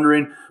are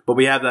wondering, but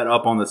we have that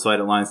up on the site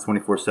at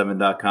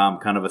Lions247.com,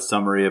 kind of a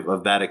summary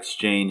of that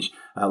exchange,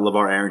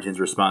 LeVar Arrington's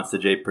response to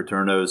Jay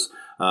Paterno's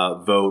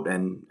vote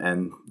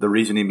and the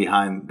reasoning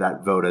behind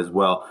that vote as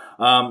well.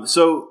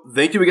 So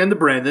thank you again to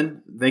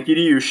Brandon. Thank you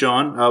to you,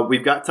 Sean.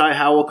 We've got Ty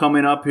Howell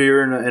coming up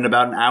here in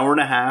about an hour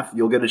and a half.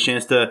 You'll get a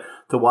chance to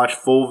watch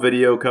full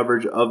video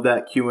coverage of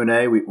that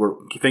Q&A. We're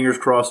fingers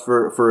crossed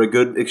for a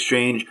good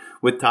exchange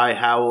with Ty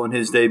Howell in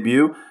his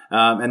debut.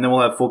 And then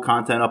we'll have full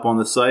content up on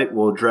the site.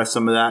 We'll address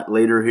some of that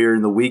later here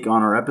in the week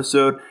on our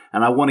episode.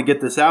 And I want to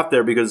get this out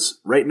there because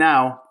right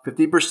now,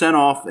 50%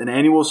 off an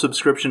annual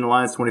subscription to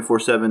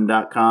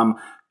Lions247.com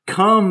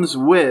comes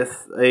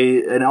with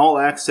an all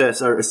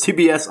access or a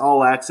CBS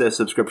all access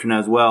subscription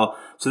as well.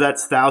 So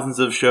that's thousands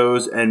of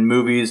shows and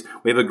movies.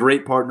 We have a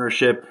great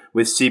partnership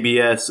with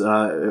CBS,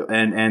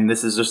 and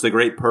this is just a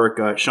great perk.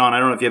 Sean, I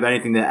don't know if you have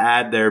anything to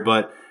add there,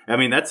 but I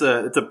mean, it's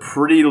a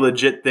pretty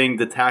legit thing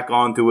to tack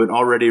on to an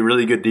already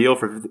really good deal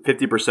for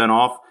 50%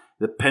 off.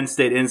 The Penn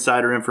State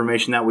insider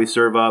information that we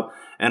serve up,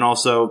 and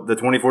also the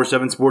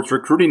 24/7 Sports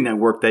Recruiting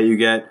Network that you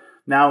get.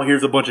 Now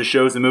here's a bunch of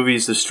shows and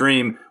movies to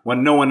stream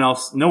when no one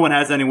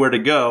has anywhere to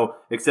go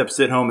except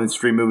sit home and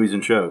stream movies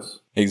and shows.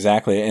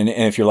 Exactly. And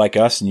if you're like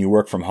us and you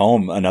work from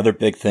home, another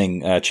big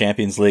thing,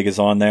 Champions League is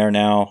on there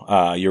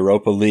now,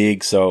 Europa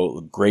League.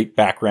 So great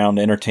background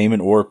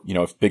entertainment, or,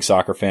 if big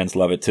soccer fans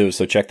love it too.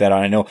 So check that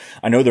out.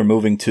 I know they're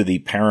moving to the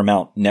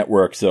Paramount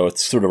Network. So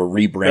it's sort of a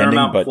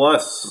rebranding, but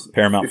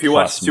Paramount If you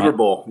watch Super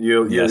Bowl,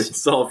 you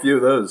saw a few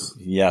of those.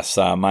 Yes.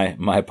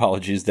 My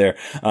apologies there.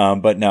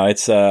 But no,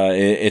 it's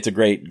a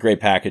great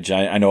package.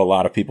 I know a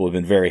lot of people have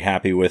been very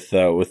happy with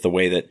the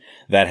way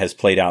that has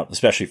played out,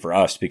 especially for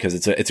us, because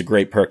it's a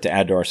great perk to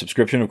add to our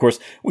subscription. Of course,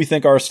 we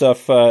think our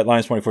stuff at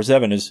Lions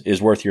 24/7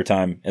 is worth your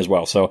time as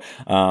well. So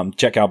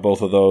check out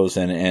both of those,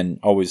 and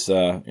always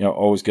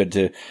good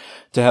to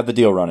have the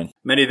deal running.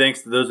 Many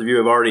thanks to those of you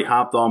who have already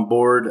hopped on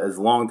board as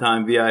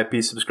longtime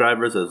VIP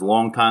subscribers, as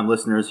longtime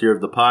listeners here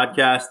of the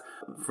podcast.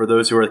 For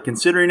those who are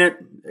considering it,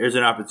 there's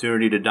an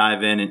opportunity to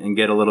dive in and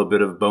get a little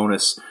bit of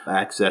bonus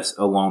access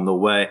along the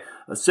way.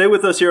 Stay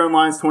with us here on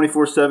Lions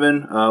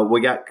 24/7.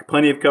 We got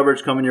plenty of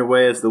coverage coming your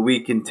way as the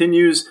week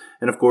continues.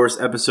 And of course,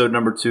 episode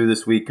number 2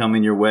 this week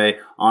coming your way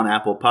on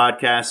Apple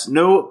Podcasts.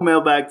 No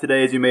mailbag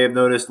today, as you may have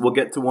noticed. We'll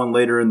get to one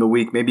later in the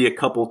week, maybe a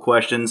couple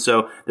questions.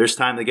 So there's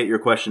time to get your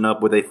question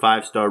up with a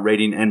 5-star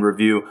rating and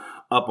review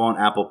up on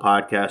Apple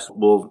Podcasts.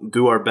 We'll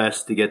do our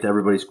best to get to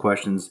everybody's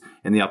questions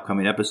in the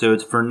upcoming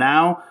episodes. For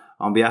now,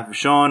 on behalf of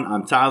Sean,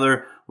 I'm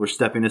Tyler. We're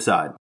stepping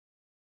aside.